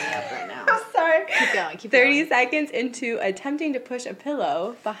cracking me up right now. I'm sorry. Keep going. 30 seconds into attempting to push a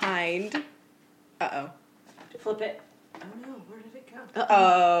pillow behind... Uh-oh. Flip it. Oh no, where did it go?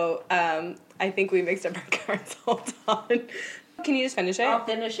 Oh, I think we mixed up our cards. Hold on. Can you just finish it? I'll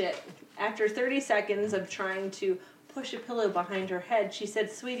finish it. After 30 seconds of trying to push a pillow behind her head, she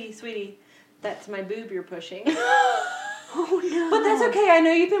said, sweetie, that's my boob you're pushing. Oh no. But that's okay. I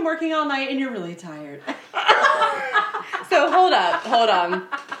know you've been working all night and you're really tired. So hold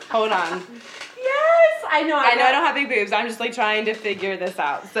on. Yes, I know. I know I don't have big boobs. I'm just like trying to figure this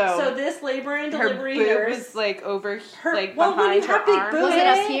out. So this labor and delivery her boob nurse was like over her, like well, when you behind her have big arm. boobs, Was it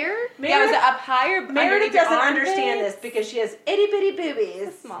up here? Yeah, was it up higher? Meredith doesn't understand this because she has itty bitty boobies.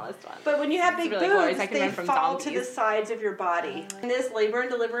 The smallest one. But when you have big really glorious. boobs, I can they run from fall to zombies. the sides of your body. And this labor and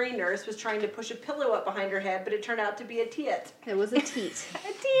delivery nurse was trying to push a pillow up behind her head, but it turned out to be a teat. It was a teat.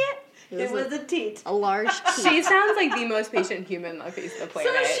 A teat. It was a teat. A large teat. She sounds like the most patient human on the face of the planet.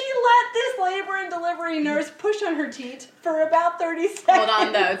 So she let this labor and delivery nurse push on her teat for about 30 seconds. Hold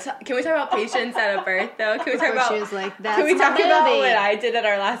on though. Can we talk about patience at a birth though? Can we talk Before about? she was like, "That's Can we my talk about baby." what I did at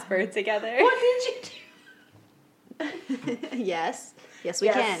our last birth together? What did you do? Yes. Yes, we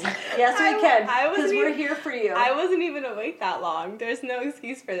can. Yes, we can. I wasn't Because we're even- here for you. I wasn't even awake that long. There's no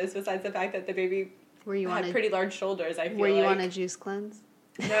excuse for this besides the fact that the baby Were you on had a pretty large shoulders. I feel Were you like. on a juice cleanse?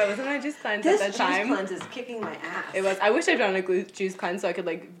 No, it wasn't on a juice cleanse This at juice that time. cleanse is kicking my ass. It was. I wish I'd done a juice cleanse so I could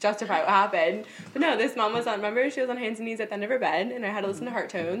like justify what happened. But no, this mom was on. Remember, she was on hands and knees at the end of her bed, and I had to listen to Heart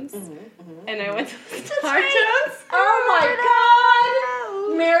Tones. And I went to listen to Heart Tones. Oh my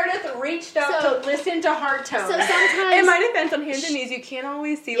God! Meredith reached up So- to listen to Heart Tones. So sometimes In my defense, on hands and knees, you can't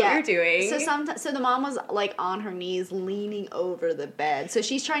always see what you're doing. So the mom was like on her knees, leaning over the bed. So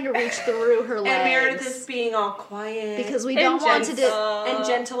she's trying to reach through her legs. And Meredith is being all quiet because we And don't want to and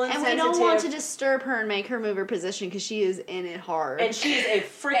gentle and and we sensitive. don't want to disturb her and make her move her position because she is in it hard. And she is a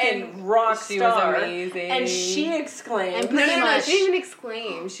freaking And rock she was star. amazing. And she exclaimed, And No, pretty much. she didn't even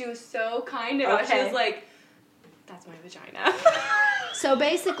exclaim. She was so kind about it. She Okay. was like, that's my vagina. So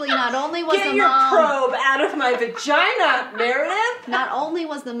basically, not only was "Get the your mom probe out of my vagina, Meredith." not only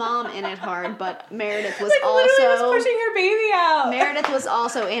was the mom in it hard, but Meredith was like literally was also pushing her baby out. Meredith was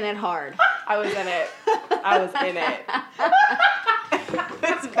also in it hard. I was in it. I was in it.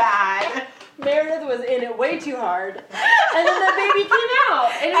 It's bad. Meredith was in it way too hard. And then the baby came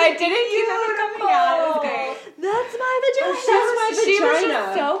out. And it I was didn't keep it coming out. It was great. That's my vagina. That's my She was vagina.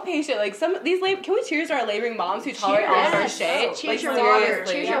 just so patient. Like some of these can we cheers to our laboring moms who tolerate all of our Yes. shit? Cheers Like, your water.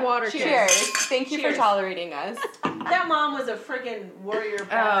 seriously. Cheers your water. Cheers. Thank you Cheers. for tolerating us. That mom was a freaking warrior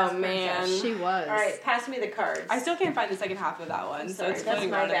badass Oh, man. princess. She was. All right, pass me the cards. I still can't find the second half of that one, so sorry, it's that's floating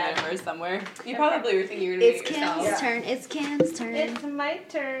my around in the bad. universe somewhere. You probably were thinking you were gonna It's do it yourself. Kim's Yeah. turn. It's Kim's turn. It's my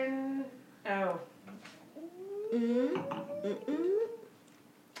turn. Oh.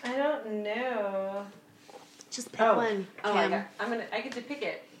 I don't know. Just pick Oh. one, Oh, Kim. I get to pick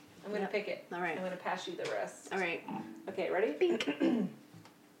it. I'm gonna pick it. All right. I'm gonna pass you the rest. All right. Okay, ready?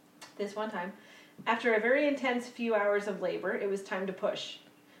 This one time, after a very intense few hours of labor, it was time to push.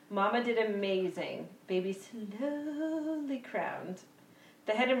 Mama did amazing. Baby slowly crowned.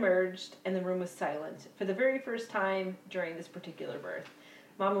 The head emerged, and the room was silent. For the very first time during this particular birth,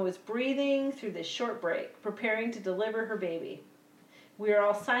 Mama was breathing through this short break, preparing to deliver her baby. We are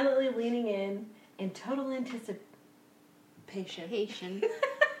all silently leaning in total anticipation. Haitian.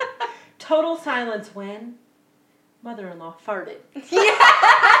 Total silence when mother-in-law farted.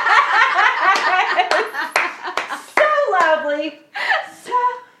 So loudly.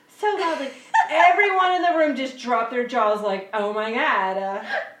 So loudly. Everyone in the room just dropped their jaws like, oh my God.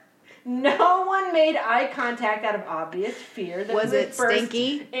 No one made eye contact out of obvious fear that Was would it burst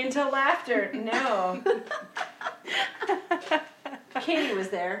stinky? into laughter. No. Katie was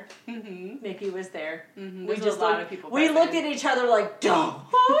there. Mm-hmm. Mickey was there. Mm-hmm. We There's just a lot looked, of people. we present. looked at each other like, don't.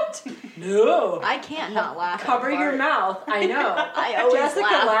 No. I can't not laugh. at Cover a your fart. mouth. I know. I always Jessica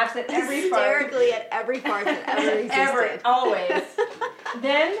laugh laughs at every fart. hysterically at every fart that ever existed. Always.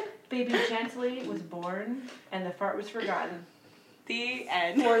 Then baby gently was born, and the fart was forgotten. The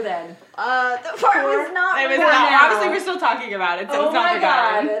end. For then. The fart was not. It was For not. now. Obviously, we're still talking about it, so Oh it's not my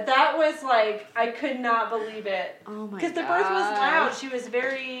forgotten. God, that was like I could not believe it Oh my god. because the birth was loud. She was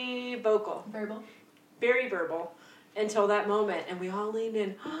very vocal, Verbal. very verbal, until that moment, and we all leaned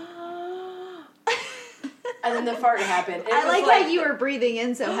in. And then the fart happened. It I was like how you were breathing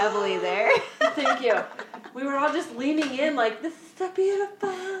in so heavily there. Thank you. We were all just leaning in like, this is so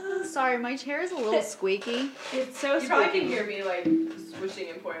beautiful. Sorry, my chair is a little squeaky. It's so You probably squeaky. can hear me like swishing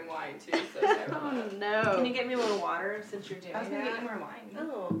and pouring wine too. So Oh no. Can you get me a little water since you're doing I was gonna get that? you more wine.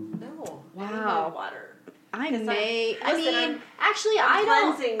 No, no. I need Wow. more water. I 'Cause may. I- listen, mean, actually, I'm I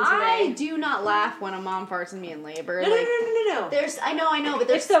cleansing don't. I today. do not laugh when a mom farts in me in labor. No, no, like, no, no, no. there's. I know, but If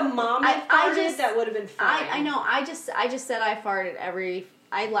there's. the mom had I farted, just- that would have been fine. I know. I just said I fart at every.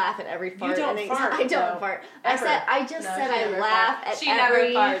 I laugh at every fart. don't and fart, I don't though. fart. Ever. I just No, said she I never laugh farts. at She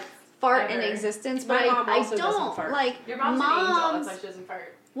every. never farts. fart Ever. in existence, My but mom I also doesn't don't fart. like Your mom's an angel. That's why she doesn't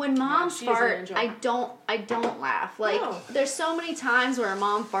fart. When moms she's an fart, angel. I don't laugh. Like, No. there's so many times where a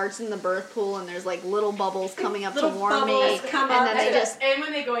mom farts in the birth pool and there's like little bubbles coming up to Little warm me, bubbles come and up. then they just And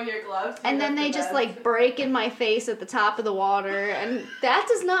when they go in your gloves. and then they just like break in my face at the top of the water, and that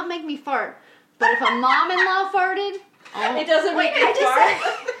does not make me fart. But if a mom-in-law farted, It doesn't make you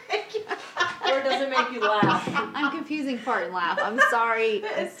I fart, or does it make you laugh? I'm confusing fart and laugh. I'm sorry.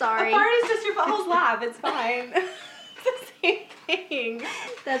 I'm sorry. A fart is just your butthole's laugh. It's fine. It's the same thing.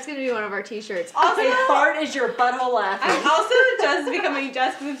 That's gonna be one of our T-shirts. Also, A fart is your butthole laughing. I'm also just becoming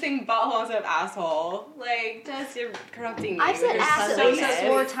just because I'm saying butthole instead of asshole. Like, just you're corrupting me. I've said with your ass at cussedness. least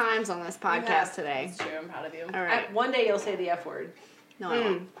 4 times on this You podcast have. today. It's true. I'm proud of you. All right. One day you'll say the F word. No, I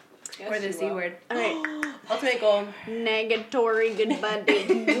won't. Yes, Or the you C will. word. All right. Ultimate goal. Negatory, good buddy.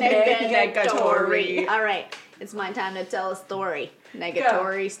 Negatory. All right. It's my time to tell a story.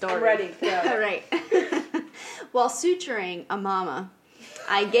 Negatory story. I'm ready. Go. All right. While suturing a mama,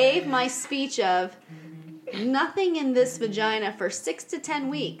 I gave my speech of nothing in this vagina for 6 to 10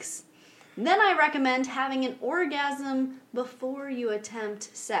 weeks. Then I recommend having an orgasm before you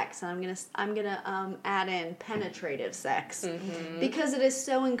attempt sex. And I'm gonna add in penetrative sex because it is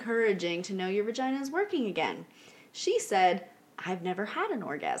so encouraging to know your vagina is working again. She said, "I've never had an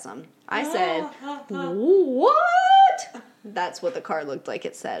orgasm." I said, "What?" That's what the card looked like.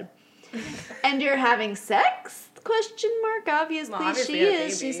 It said, "And you're having sex?" Question mark. Obviously, Well, obviously she a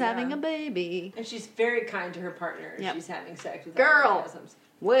is. baby, She's having yeah. a baby. And she's very kind to her partner. Yep. She's having sex with Girl. orgasms.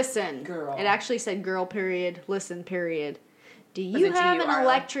 Listen. Girl. It actually said girl, period. Listen, period. Do Was you it have an G-U-R-L?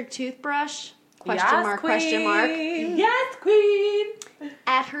 electric toothbrush? Question Yes, mark, queen. question mark. Yes, queen.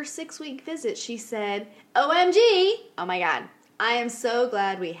 At her 6-week visit, she said, OMG! Oh my god. I am so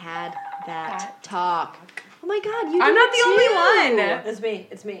glad we had that talk. Oh my god, you I'm did not it the only too. one. It's me.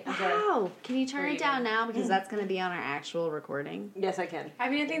 It's me. I'm sorry. Wow. Can you turn it down now? Because that's going to be on our actual recording. Yes, I can. I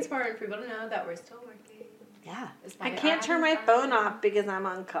mean, I think it's important for people to know that we're still working. Yeah. I can't turn my phone off because I'm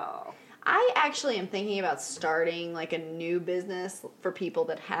on call. I actually am thinking about starting like a new business for people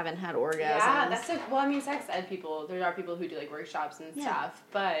that haven't had orgasms. Yeah, that's well, I mean, sex ed people. There are people who do like workshops and Yeah. stuff,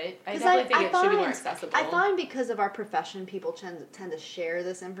 but I 'Cause definitely think it should be more find- accessible. I find because of our profession, people tend to share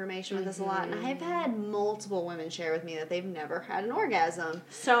this information with us a lot. And I've had multiple women share with me that they've never had an orgasm.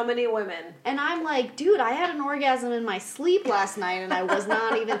 So many women. And I'm like, dude, I had an orgasm in my sleep last night and I was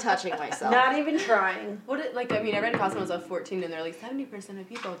not even touching myself. Not even trying. What it, like I mean, I read a class when I was 14, and they're like 70% of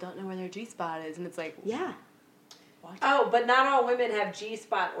people don't know where their G spot is, and it's like, Yeah. what? Oh, but not all women have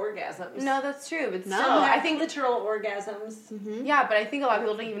G-spot orgasms. No, that's true, but No. still, Some have I think literal orgasms. Mm-hmm. yeah, but I think a lot of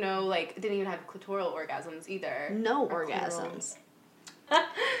people don't even know like didn't even have clitoral orgasms either. No Or orgasms.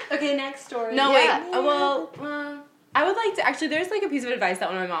 Okay, next story. No, Yeah. wait. I would like to actually. There's like a piece of advice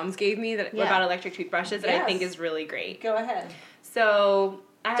that one of my moms gave me that Yeah. about electric toothbrushes that I Yes. think is really great. Go ahead. So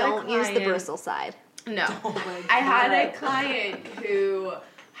I had Don't a use the client- bristle side. No, Oh my I had a God. client who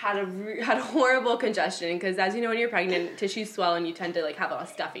had horrible congestion because, as you know, when you're pregnant, tissues swell and you tend to like have a lot of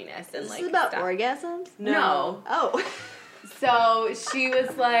stuffiness and This like is about stuff. orgasms? No. Oh. So she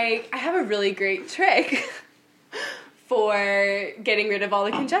was like, I have a really great trick for getting rid of all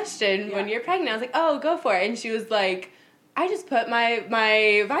the congestion when you're pregnant. I was like, oh, go for it. And she was like, I just put my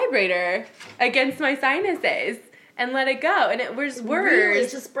vibrator against my sinuses and let it go. And it was whirs. Really?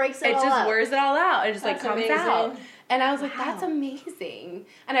 It just breaks it all up. whirs it all out. It just That's like comes amazing. out. And I was like, Wow. that's amazing.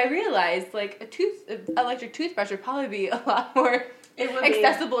 And I realized like an electric toothbrush would probably be a lot more It would be.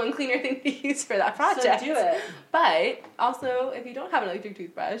 accessible and cleaner thing to use for that project. So do it. But also, if you don't have an electric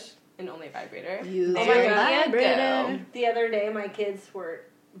toothbrush and only a vibrator, Use Oh your my God. vibrator. The other day, my kids were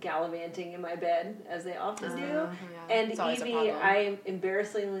gallivanting in my bed, as they often do. yeah. And It's always a Evie, problem. I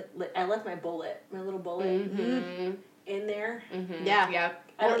embarrassingly, I left my little bullet Mm-hmm. in there. Mm-hmm. Yeah. Yep.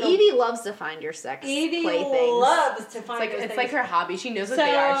 I don't Well, know. Evie loves to find your sex Evie playthings. loves to It's find like those it's things. like her hobby. She knows what So,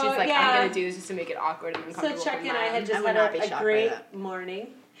 they are. She's like, yeah. I'm gonna do this just to make it awkward and So uncomfortable. Chuck for and I mom. had just I would had not be a shocked by great that. morning,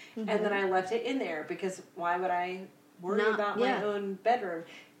 and then I left it in there because why would I worry Not- about yeah. my own bedroom?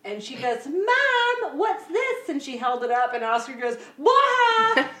 And she goes, Mom, what's this? And she held it up, and Oscar goes,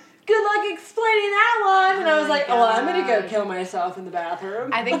 Wah! Good luck explaining that one. And I was my like, oh, I'm going to go God. kill myself in the bathroom.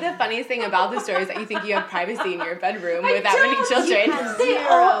 I think the funniest thing about the story is that you think you have privacy in your bedroom I with that many don't. children. You have They zero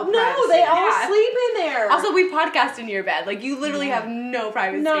all, no, privacy. they all Yeah. sleep in there. Also, we podcast in your bed. Like you literally have no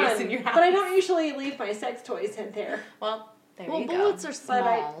private none. space in your house. But I don't usually leave my sex toys in there. Well, there Well, you go. bullets are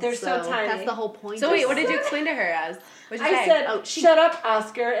small. they're so tiny. That's the whole point. So of wait, it. what did you explain to her as? What'd you I say? said, Oh, shut up,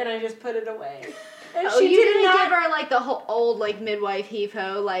 Oscar, and I just put it away. And Oh, you didn't give her like the whole old like midwife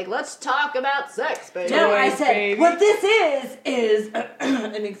heave-ho, like, let's talk about sex, baby. No, I said, baby. what this is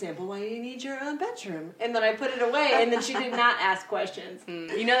an example why you need your own bedroom. And then I put it away, and then she did not ask questions.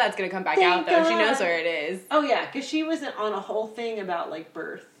 You know that's gonna come back Thank out though. She God. knows where it is. Oh, yeah, because she wasn't on a whole thing about, like,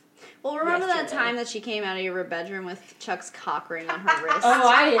 birth. Well, remember that Yesterday. time that she came out of your bedroom with Chuck's cock ring on her wrist? Oh,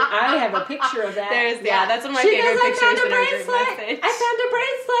 I have a picture of that. That's one of my She favorite goes, pictures in our group bracelet. message. I found a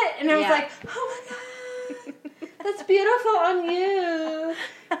bracelet. And I was Yeah. like, oh my God, that's beautiful on you.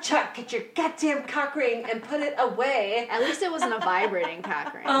 Chuck, get your goddamn cock ring and put it away. At least it wasn't a vibrating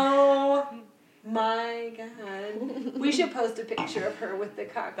cock ring. Oh my God. We should post a picture of her with the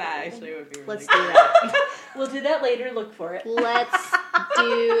cock That ring. actually would be really Let's good. do that. We'll do that later. Look for it. Let's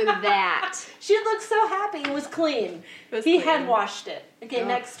do that. She looked so happy. It was clean. It was He clean. had washed it. Okay, Oh,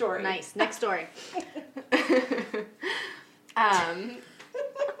 next story. Nice. Next story.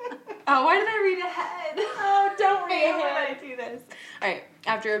 Oh, why did I read ahead? Oh, don't read Why ahead. did I do this? Alright,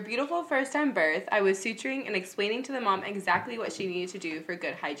 after a beautiful first time birth, I was suturing and explaining to the mom exactly what she needed to do for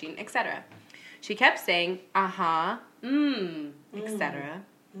good hygiene, etc. She kept saying, etc.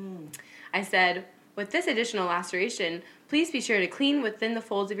 I said, with this additional laceration, please be sure to clean within the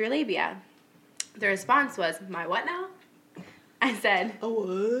folds of your labia. The response was, my what now? I said,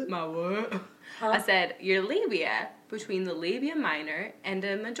 Oh, what? my what? I said, your labia between the labia minor and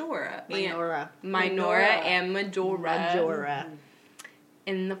a majora. Minora. Minora and majora. Majora.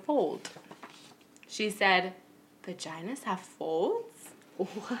 In the fold. She said, vaginas have folds?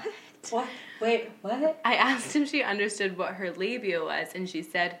 What? What? Wait, what? I asked if she understood what her labia was, and she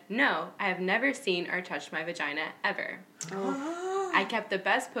said, no, I have never seen or touched my vagina ever. I kept the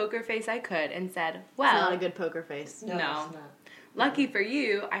best poker face I could and said, well, It's not a good poker face. No. it's not. lucky for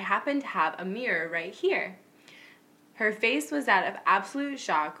you, I happen to have a mirror right here. Her face was that of absolute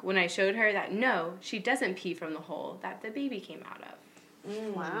shock when I showed her that no, she doesn't pee from the hole that the baby came out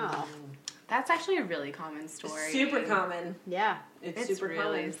of. Wow. That's actually a really common story. Super common. Yeah. It's, It's super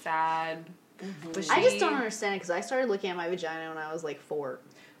really common. sad. Was I just she- don't understand it because I started looking at my vagina when I was like 4.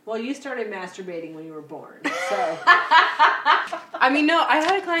 Well, you started masturbating when you were born, so I mean, no, I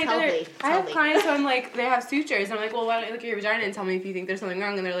had a client Tell that me. I have Tell me. clients who I'm like, they have sutures, and I'm like, well, why don't you look at your vagina and tell me if you think there's something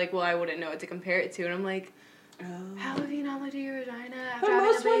wrong? And they're like, well, I wouldn't know what to compare it to. And I'm like, how have you not looked at your vagina after But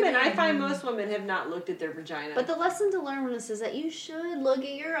having most a baby? women, I find most women have not looked at their vagina. But the lesson to learn from this is that you should look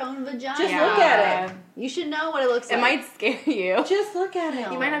at your own vagina. Just look at it. You should know what it looks It like. might scare you. just look at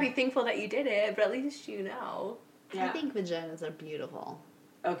it. You might not be thankful that you did it, but at least you know. I think vaginas are beautiful.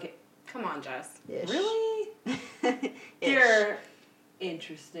 Okay. Come on, Jess. Ish. Really? Ish. They're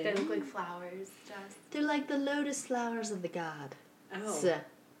interesting. They look like flowers, Jess. They're like the lotus flowers of the god. Oh. So,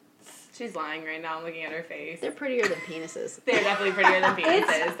 She's lying right now. I'm looking at her face. they're prettier than penises. They're definitely prettier than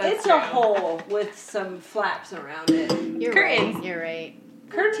penises. That's It's true. a hole with some flaps around it. You're Curtains. right. You're right.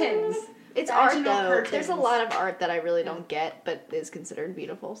 Curtains. It's art Vaginal though. curtains. There's a lot of art that I really don't get, but is considered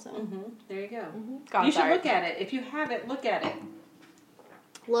beautiful. So There you go. God's You should art. look at it. If you haven't, look at it.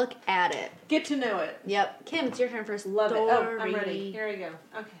 look at it. Get to know it. Yep. Kim, it's your turn for a Love story. it. Oh, I'm ready. Here we go.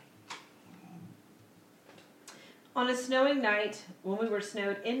 Okay. On a snowing night, when we were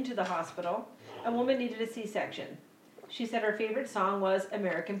snowed into the hospital, a woman needed a C-section. She said her favorite song was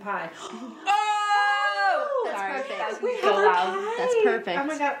American Pie. Oh! That's Sorry. perfect. That's We so have our loud. pie. That's perfect. Oh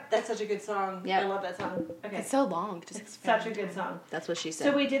my god, that's such a good song. Yep. I love that song. Okay. It's so long. Just It's such a good song. That's what she said.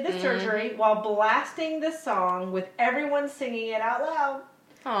 So we did the surgery while blasting the song with everyone singing it out loud.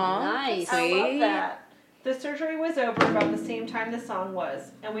 Aw, Nice. sweet. I love that. The surgery was over about the same time the song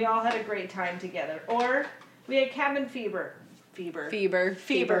was, and we all had a great time together. Or we had cabin fever. Fever.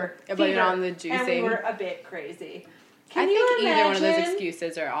 Fever. I blame it Fever. on the And we juicing. were a bit crazy. I Can think you either one of those imagine?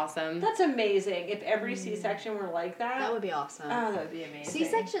 excuses are awesome. That's amazing. If every C-section were like that, that would be awesome. oh, that would be amazing.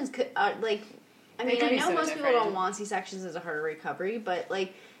 C-sections could like. I mean, could I be know so most people different. don't want C-sections as a harder recovery, but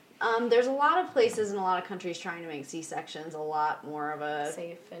like, there's a lot of places in a lot of countries trying to make C-sections a lot more of a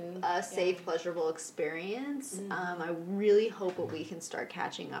Safe and safe, pleasurable experience. I really hope that we can start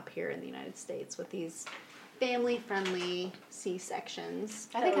catching up here in the United States with these family-friendly C-sections.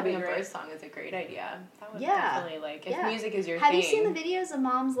 I think That would be having a great. birth song is a great idea. That would Yeah. definitely like if Yeah. music is your Have thing. you seen the videos of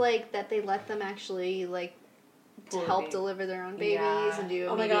moms like that they let them actually like Pull the help baby. deliver their own babies Yeah. and do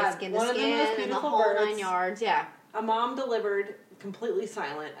Oh my immediate God. skin to One of the most skin and the beautiful whole births. 9 yards? Yeah. A mom delivered completely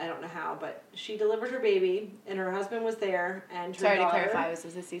silent. I don't know how, but she delivered her baby, and her husband was there, and her Sorry to daughter. clarify, was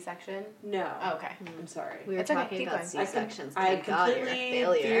this a C-section? No. Oh, okay. I'm sorry. We were It's okay, talking keep about going. C-sections. I Thank God you're a completely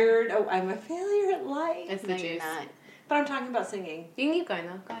failure. feared. Oh, I'm a failure at life. It's No, the you're juice. not. But I'm talking about singing. You can keep going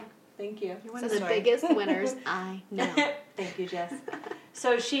though. Go ahead. Thank you. You're one of the biggest winners I know. Thank you, Jess.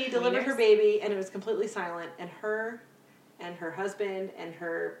 So she delivered her baby, and it was completely silent. And her husband and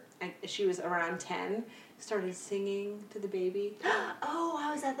she was around 10, started singing to the baby. Oh,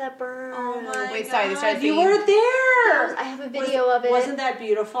 I was at that birth. Oh my Wait, God. sorry, they started You singing. were there. I have a video of it. Wasn't that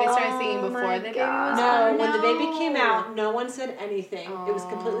beautiful? They started singing before the baby was No, born? when the baby came out, no one said anything. It was Aw.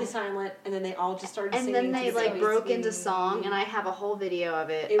 completely silent, and then they all just started And singing. then they to the baby. broke into song, and I have a whole video of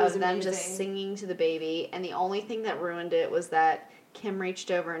it was of them just amazing. singing to the baby. And the only thing that ruined it was that Kim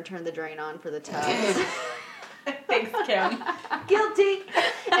reached over and turned the drain on for the tub. Thanks, Kim. Guilty.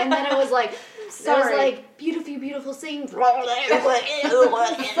 And then it was like, Sorry. it was like, beautiful, beautiful sing.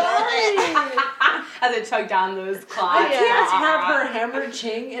 As it chugged down those I clots. can't have her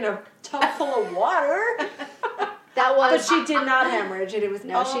hemorrhaging in a tub full of water. That was. But she did not hemorrhage, and it was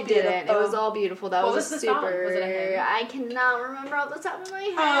No, all she beautiful. didn't. It was all beautiful. That What was, was the super. song? Was it a hymn? I cannot remember off the top of my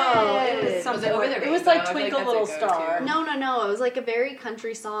head. Oh, it was something. Was it Over the It was Rainbow? like I feel Twinkle like Little that's a go-to. Star. No. It was like a very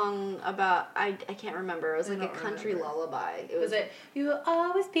country song about. I can't remember. It was I like a don't country remember. lullaby. It Was it, you will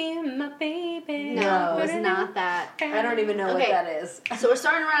always be my baby? No, it was not that. I don't even know Okay. what that is. So we're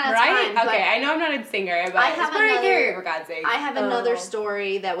starting to run out of Right? time. Okay, I know I'm not a singer, but I it's have Mariah another- Carey, for God's sake. I have another Oh.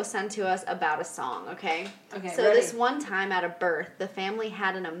 story that was sent to us about a song, okay? Okay, So ready. this one time at a birth, the family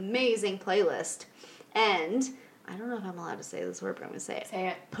had an amazing playlist. And I don't know if I'm allowed to say this word, but I'm going to say it. Say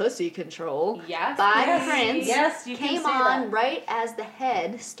it. Pussy Control Yes. by Yes. Prince Yes, you can came say on that. right as the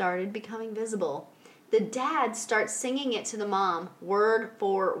head started becoming visible. The dad starts singing it to the mom, word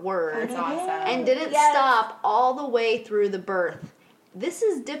for word. That's awesome. And didn't stop all the way through the birth. This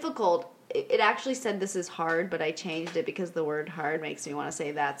is difficult. It actually said this is hard, but I changed it because the word hard makes me want to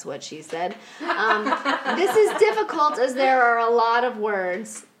say that's what she said. This is difficult as there are a lot of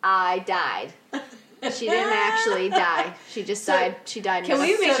words. I died. She didn't actually die. She just died. She died. Can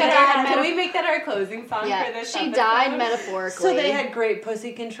we make So that? they Can we make that our closing song for Yeah, this she episode? died metaphorically. So they had great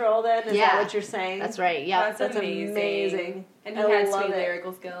pussy control then? Is Yeah. that what you're saying? That's right. Yeah. That's amazing. And he I had love sweet it.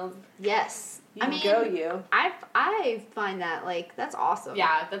 lyrical skills. Yes. You I mean, go you. I find that that's awesome.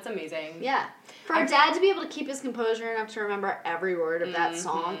 Yeah, that's amazing. Yeah. For a dad to be able to keep his composure enough to remember every word of that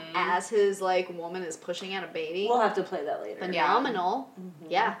song as his woman is pushing out a baby. We'll have to play that later. Phenomenal.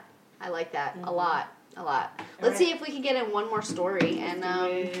 Yeah. I like that a lot. A lot. Let's see if we can get in one more story and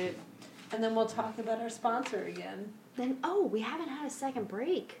And then we'll talk about our sponsor again. then we haven't had a second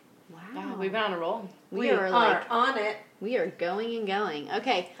break. Wow. Yeah, we've been on a roll. we are on it. we are going and going.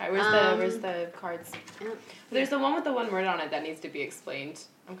 Okay. All right, where's the cards? Yeah. There's the one with the one word on it that needs to be explained.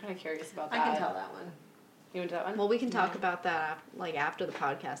 I'm kind of curious about that. I can tell that one. You want to do that one? Well, we can talk about that after the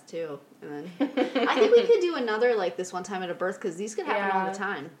podcast too, and then I think we could do another this one time at a birth because these could happen all the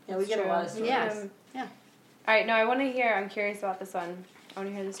time. Yeah, we get a lot of stories. Yes. Yeah. All right, no, I want to hear. I'm curious about this one. I want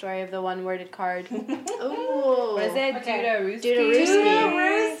to hear the story of the one-worded card. Ooh. What is it? Okay.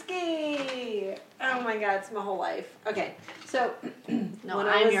 Duda-rooski. Duda-rooski. Oh my God, it's my whole life. Okay, so No, when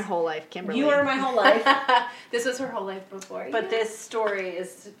I'm your whole life, Kimberly. You are my whole life. This was her whole life before. But this story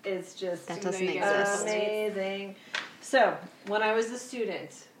is just That doesn't you exist. amazing. So when I was a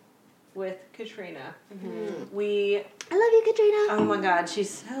student with Katrina, we I love you, Katrina. oh my God,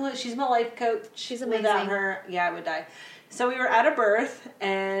 she's my life coach. She's Without amazing. her, yeah, I would die. So we were at a birth,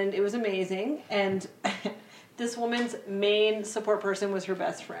 and it was amazing. And this woman's main support person was her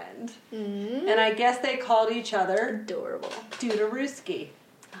best friend, and I guess they called each other Adorable. Duda-rooski.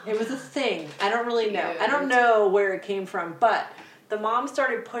 It was a thing. I don't really know. Cute. I don't know where it came from, but the mom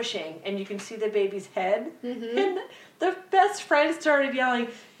started pushing, and you can see the baby's head, and the best friend started yelling,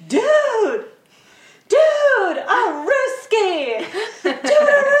 "Dude! Dude! Rooski!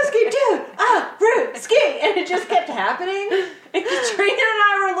 Duda-rooski! Dude! Rooski!" And it just kept happening. And Katrina and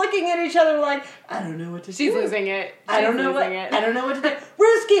I were looking at each other like, I don't know what to She's do. losing it. I don't know what it. I don't know what to do.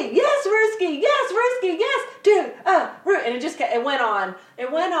 Rooski, yes, Rooski, yes, Rooski, yes, dude, and it just it went on.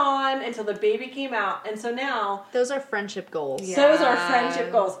 It went on until the baby came out, and so now Those are friendship goals. Yeah. those are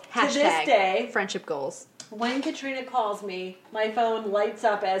friendship goals. Hashtag To this day, friendship goals. when Katrina calls me, my phone lights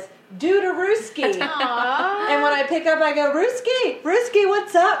up as Duda-rooski. And when I pick up, I go, Rooski,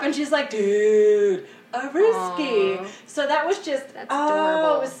 what's up? And she's like, dude, a Rooski. Aw. So that was just, That's oh,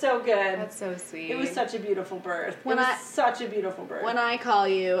 adorable. it was so good. That's so sweet. It was such a beautiful birth. When it was I- such a beautiful birth. When I call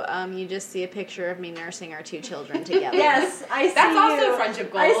you, you just see a picture of me nursing our 2 children together. Yes, I see That's also you.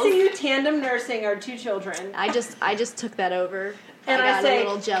 friendship I goals. see you tandem nursing our 2 children. I just took that over. And I got say- a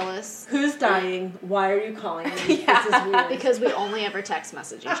little jealous Who's dying? Why are you calling me? This is weird. because we only ever text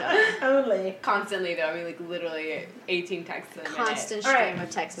message each other. Only. Constantly, though. I mean, literally 18 texts a minute. Constant All stream right.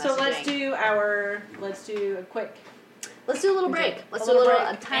 of text messaging. So let's do a quick Let's do a little break. Let's do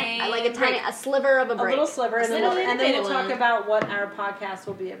a sliver of a break. A little sliver, and then we'll talk about what our podcast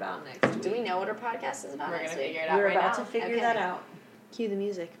will be about next week. Do we know what our podcast is about We're next gonna week? figure it out We're right about now. to figure Okay. that out. Cue the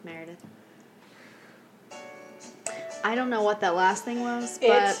music, Meredith. I don't know what that last thing was,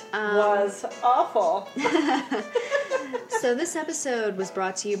 but It was awful. So this episode was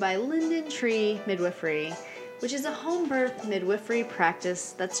brought to you by Linden Tree Midwifery, which is a home birth midwifery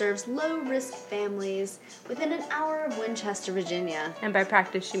practice that serves low-risk families within an hour of Winchester, Virginia. And by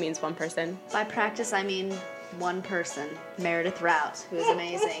practice, she means one person. By practice, I mean one person, Meredith Rout, who is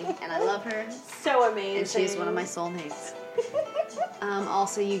amazing, and I love her, So amazing. and she's one of my soulmates.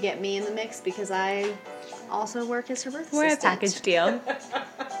 Also, you get me in the mix because I also work as her birth We're a assistant. package deal.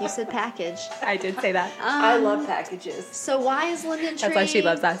 You said package. I did say that. I love packages. So why is Linden Tree? That's why she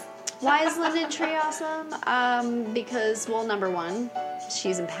loves us. Why is Linden Tree awesome? Because, well, number one,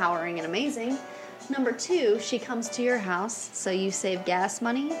 she's empowering and amazing. Number two, she comes to your house, so you save gas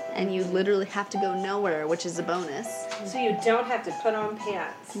money, and you literally have to go nowhere, which is a bonus. So you don't have to put on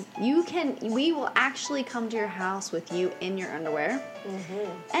pants. We will actually come to your house with you in your underwear.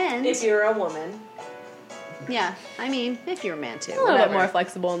 And, If you're a woman. yeah, I mean, if you're a man too. A little bit whatever. more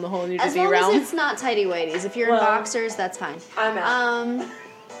flexible in the whole As nudity long realm. as it's not tighty-whities. If you're in Well, boxers, that's fine. I'm out.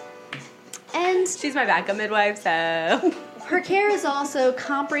 And She's my backup midwife, so. her care is also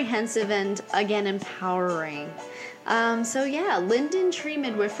comprehensive and, again, empowering. So yeah, Linden Tree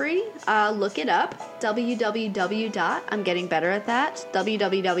Midwifery, look it up, I'm getting better at that,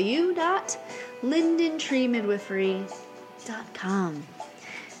 www.lindentreemidwifery.com,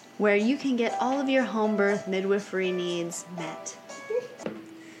 where you can get all of your home birth midwifery needs met.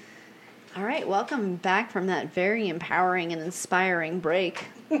 All right, welcome back from that very empowering and inspiring break.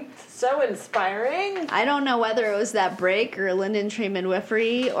 So inspiring. I don't know whether it was that break or Linden Tree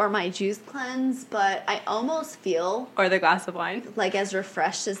Midwifery or my juice cleanse, but I almost feel Or the glass of wine. like as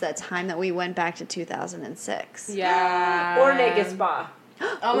refreshed as that time that we went back to 2006. Yeah. Or naked spa.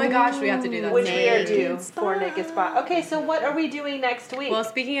 Oh my gosh, we have to do that. Which we are due Naked for spa. naked spa. Okay, so what are we doing next week? Well,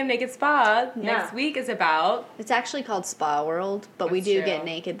 speaking of naked spa, Yeah. next week is about. It's actually called Spa World, but we That's do true. get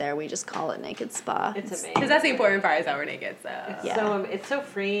naked there. We just call it Naked Spa. it's amazing. Because that's the important part is that we're naked, so. Yeah. It's so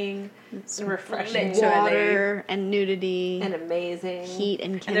freeing It's and refreshing Literally. water and nudity, and amazing. heat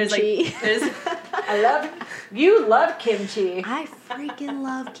and And there's kimchi. like, there's. You love kimchi. I freaking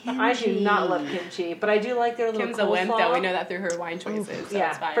love kimchi. I do not love kimchi, but I do like their little Kim's coleslaw. a wimp, though. We know that through her wine choices, so Yeah,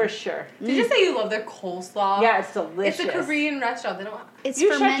 it's fine. for sure. Did you say you love their coleslaw? Yeah, it's delicious. It's a Korean restaurant. They don't. It's You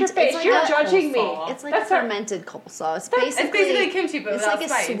shut fermented. your face. It's like You're a, judging me. coleslaw. It's like That's a our- fermented coleslaw. It's It's basically kimchi, but it's without like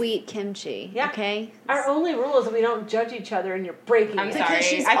spice. a sweet kimchi. Yeah. Okay. Our only rule is that we don't judge each other, and you're breaking I'm it. sorry. Because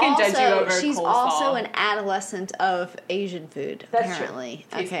she's I can judge you also, over she's coleslaw. also an adolescent of Asian food, That's true. apparently.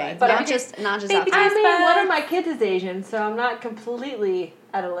 Taste Okay, buds. But not I just baby outside. I taste mean, buds. one of my kids is Asian, so I'm not completely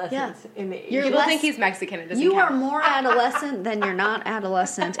adolescent in the You're Asian. People less- think he's Mexican. It doesn't You count. are more adolescent than you're not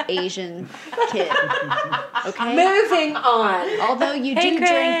adolescent Asian kid. Okay. Moving on. Although you Hey, do Chris.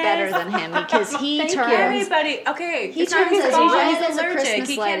 drink better than him because he Thank you. turns. Everybody, okay. He it's not turns his as fault. red He's as a allergic. Christmas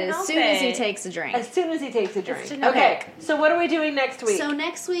He light can't as help soon as he it. takes a drink. As soon as he takes a drink. genetic. Okay, so what are we doing next week? So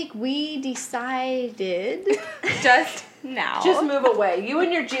next week we decided. Just now. Just move away. You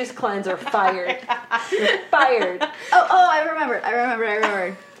and your juice cleanse are fired. You're fired. Oh, I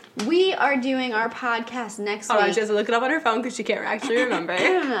remembered. We are doing our podcast next Hold on, week. she has to look it up on her phone because she can't actually remember.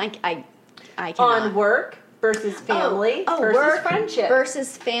 I cannot. On work versus family versus work friendship.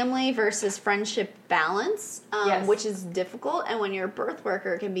 versus family versus friendship balance, Yes. which is difficult, and when you're a birth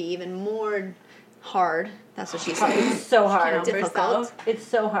worker, it can be even more hard. That's what she said. It's so hard. Difficult. It's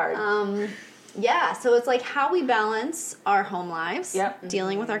so hard. Yeah, so it's like how we balance our home lives, Yep.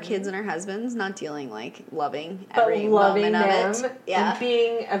 dealing with our kids and our husbands, not dealing like loving But every loving moment them of it. Yeah, and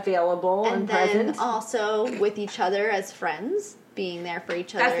being available and, and then present. also with each other as friends, being there for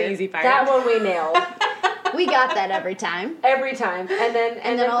each other. That's the easy part. That one we nailed We got that every time. every time. And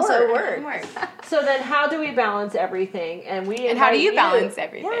then also work. work. So then how do we balance everything? And we And how do invite you balance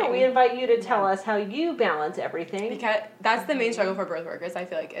everything? Yeah, we invite you to tell us how you balance everything. Because that's the main struggle for birth workers, I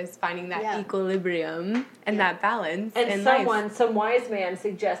feel like, is finding that Yeah. equilibrium and that balance. And in life. some wise man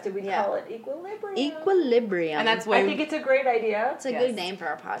suggested we Yeah. call it equilibrium. Equilibrium. And that's I way think it's a great idea. It's a Yes. good name for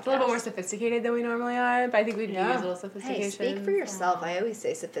our podcast. it's a little bit more sophisticated than we normally are, but I think we do Yeah. use a little Hey, sophistication. speak for yourself. I always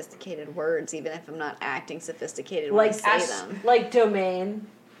say sophisticated words, even if I'm not acting sophisticated when I Like say them. like domain.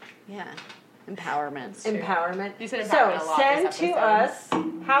 Yeah. Empowerment. You said empowerment a lot send this to episode. us.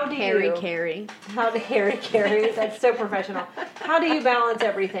 How do you Carrie. Carrie? That's so professional. How do you balance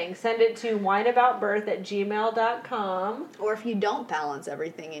everything? Send it to whineaboutbirth@gmail.com. Or if you don't balance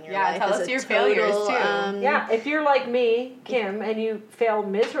everything in your Yeah, life, tell as us a your total, failures, too. Yeah, if you're like me, Kim, and you fail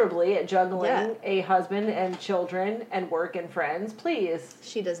miserably at juggling a husband and children and work and friends, please.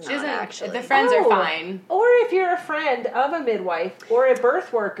 She does She not doesn't, actually. the friends are fine. Or if you're a friend of a midwife or a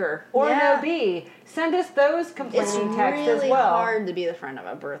birth worker or an OB, send us those complaining texts really as well. hard to be the friend of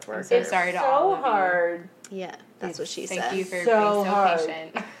a birth worker. so sorry to all of you. So hard. Yeah, that's what she said. Thank you for so being so hard.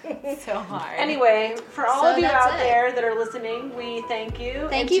 patient. So hard. Anyway, for all So of you that's out it. there that are listening, we thank you.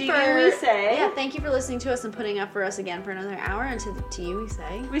 Thank And you to for we say, thank you for listening to us and putting up for us again for another hour. And to you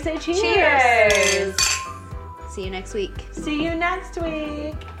we say cheers. see you next week. See you next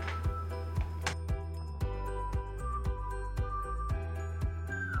week.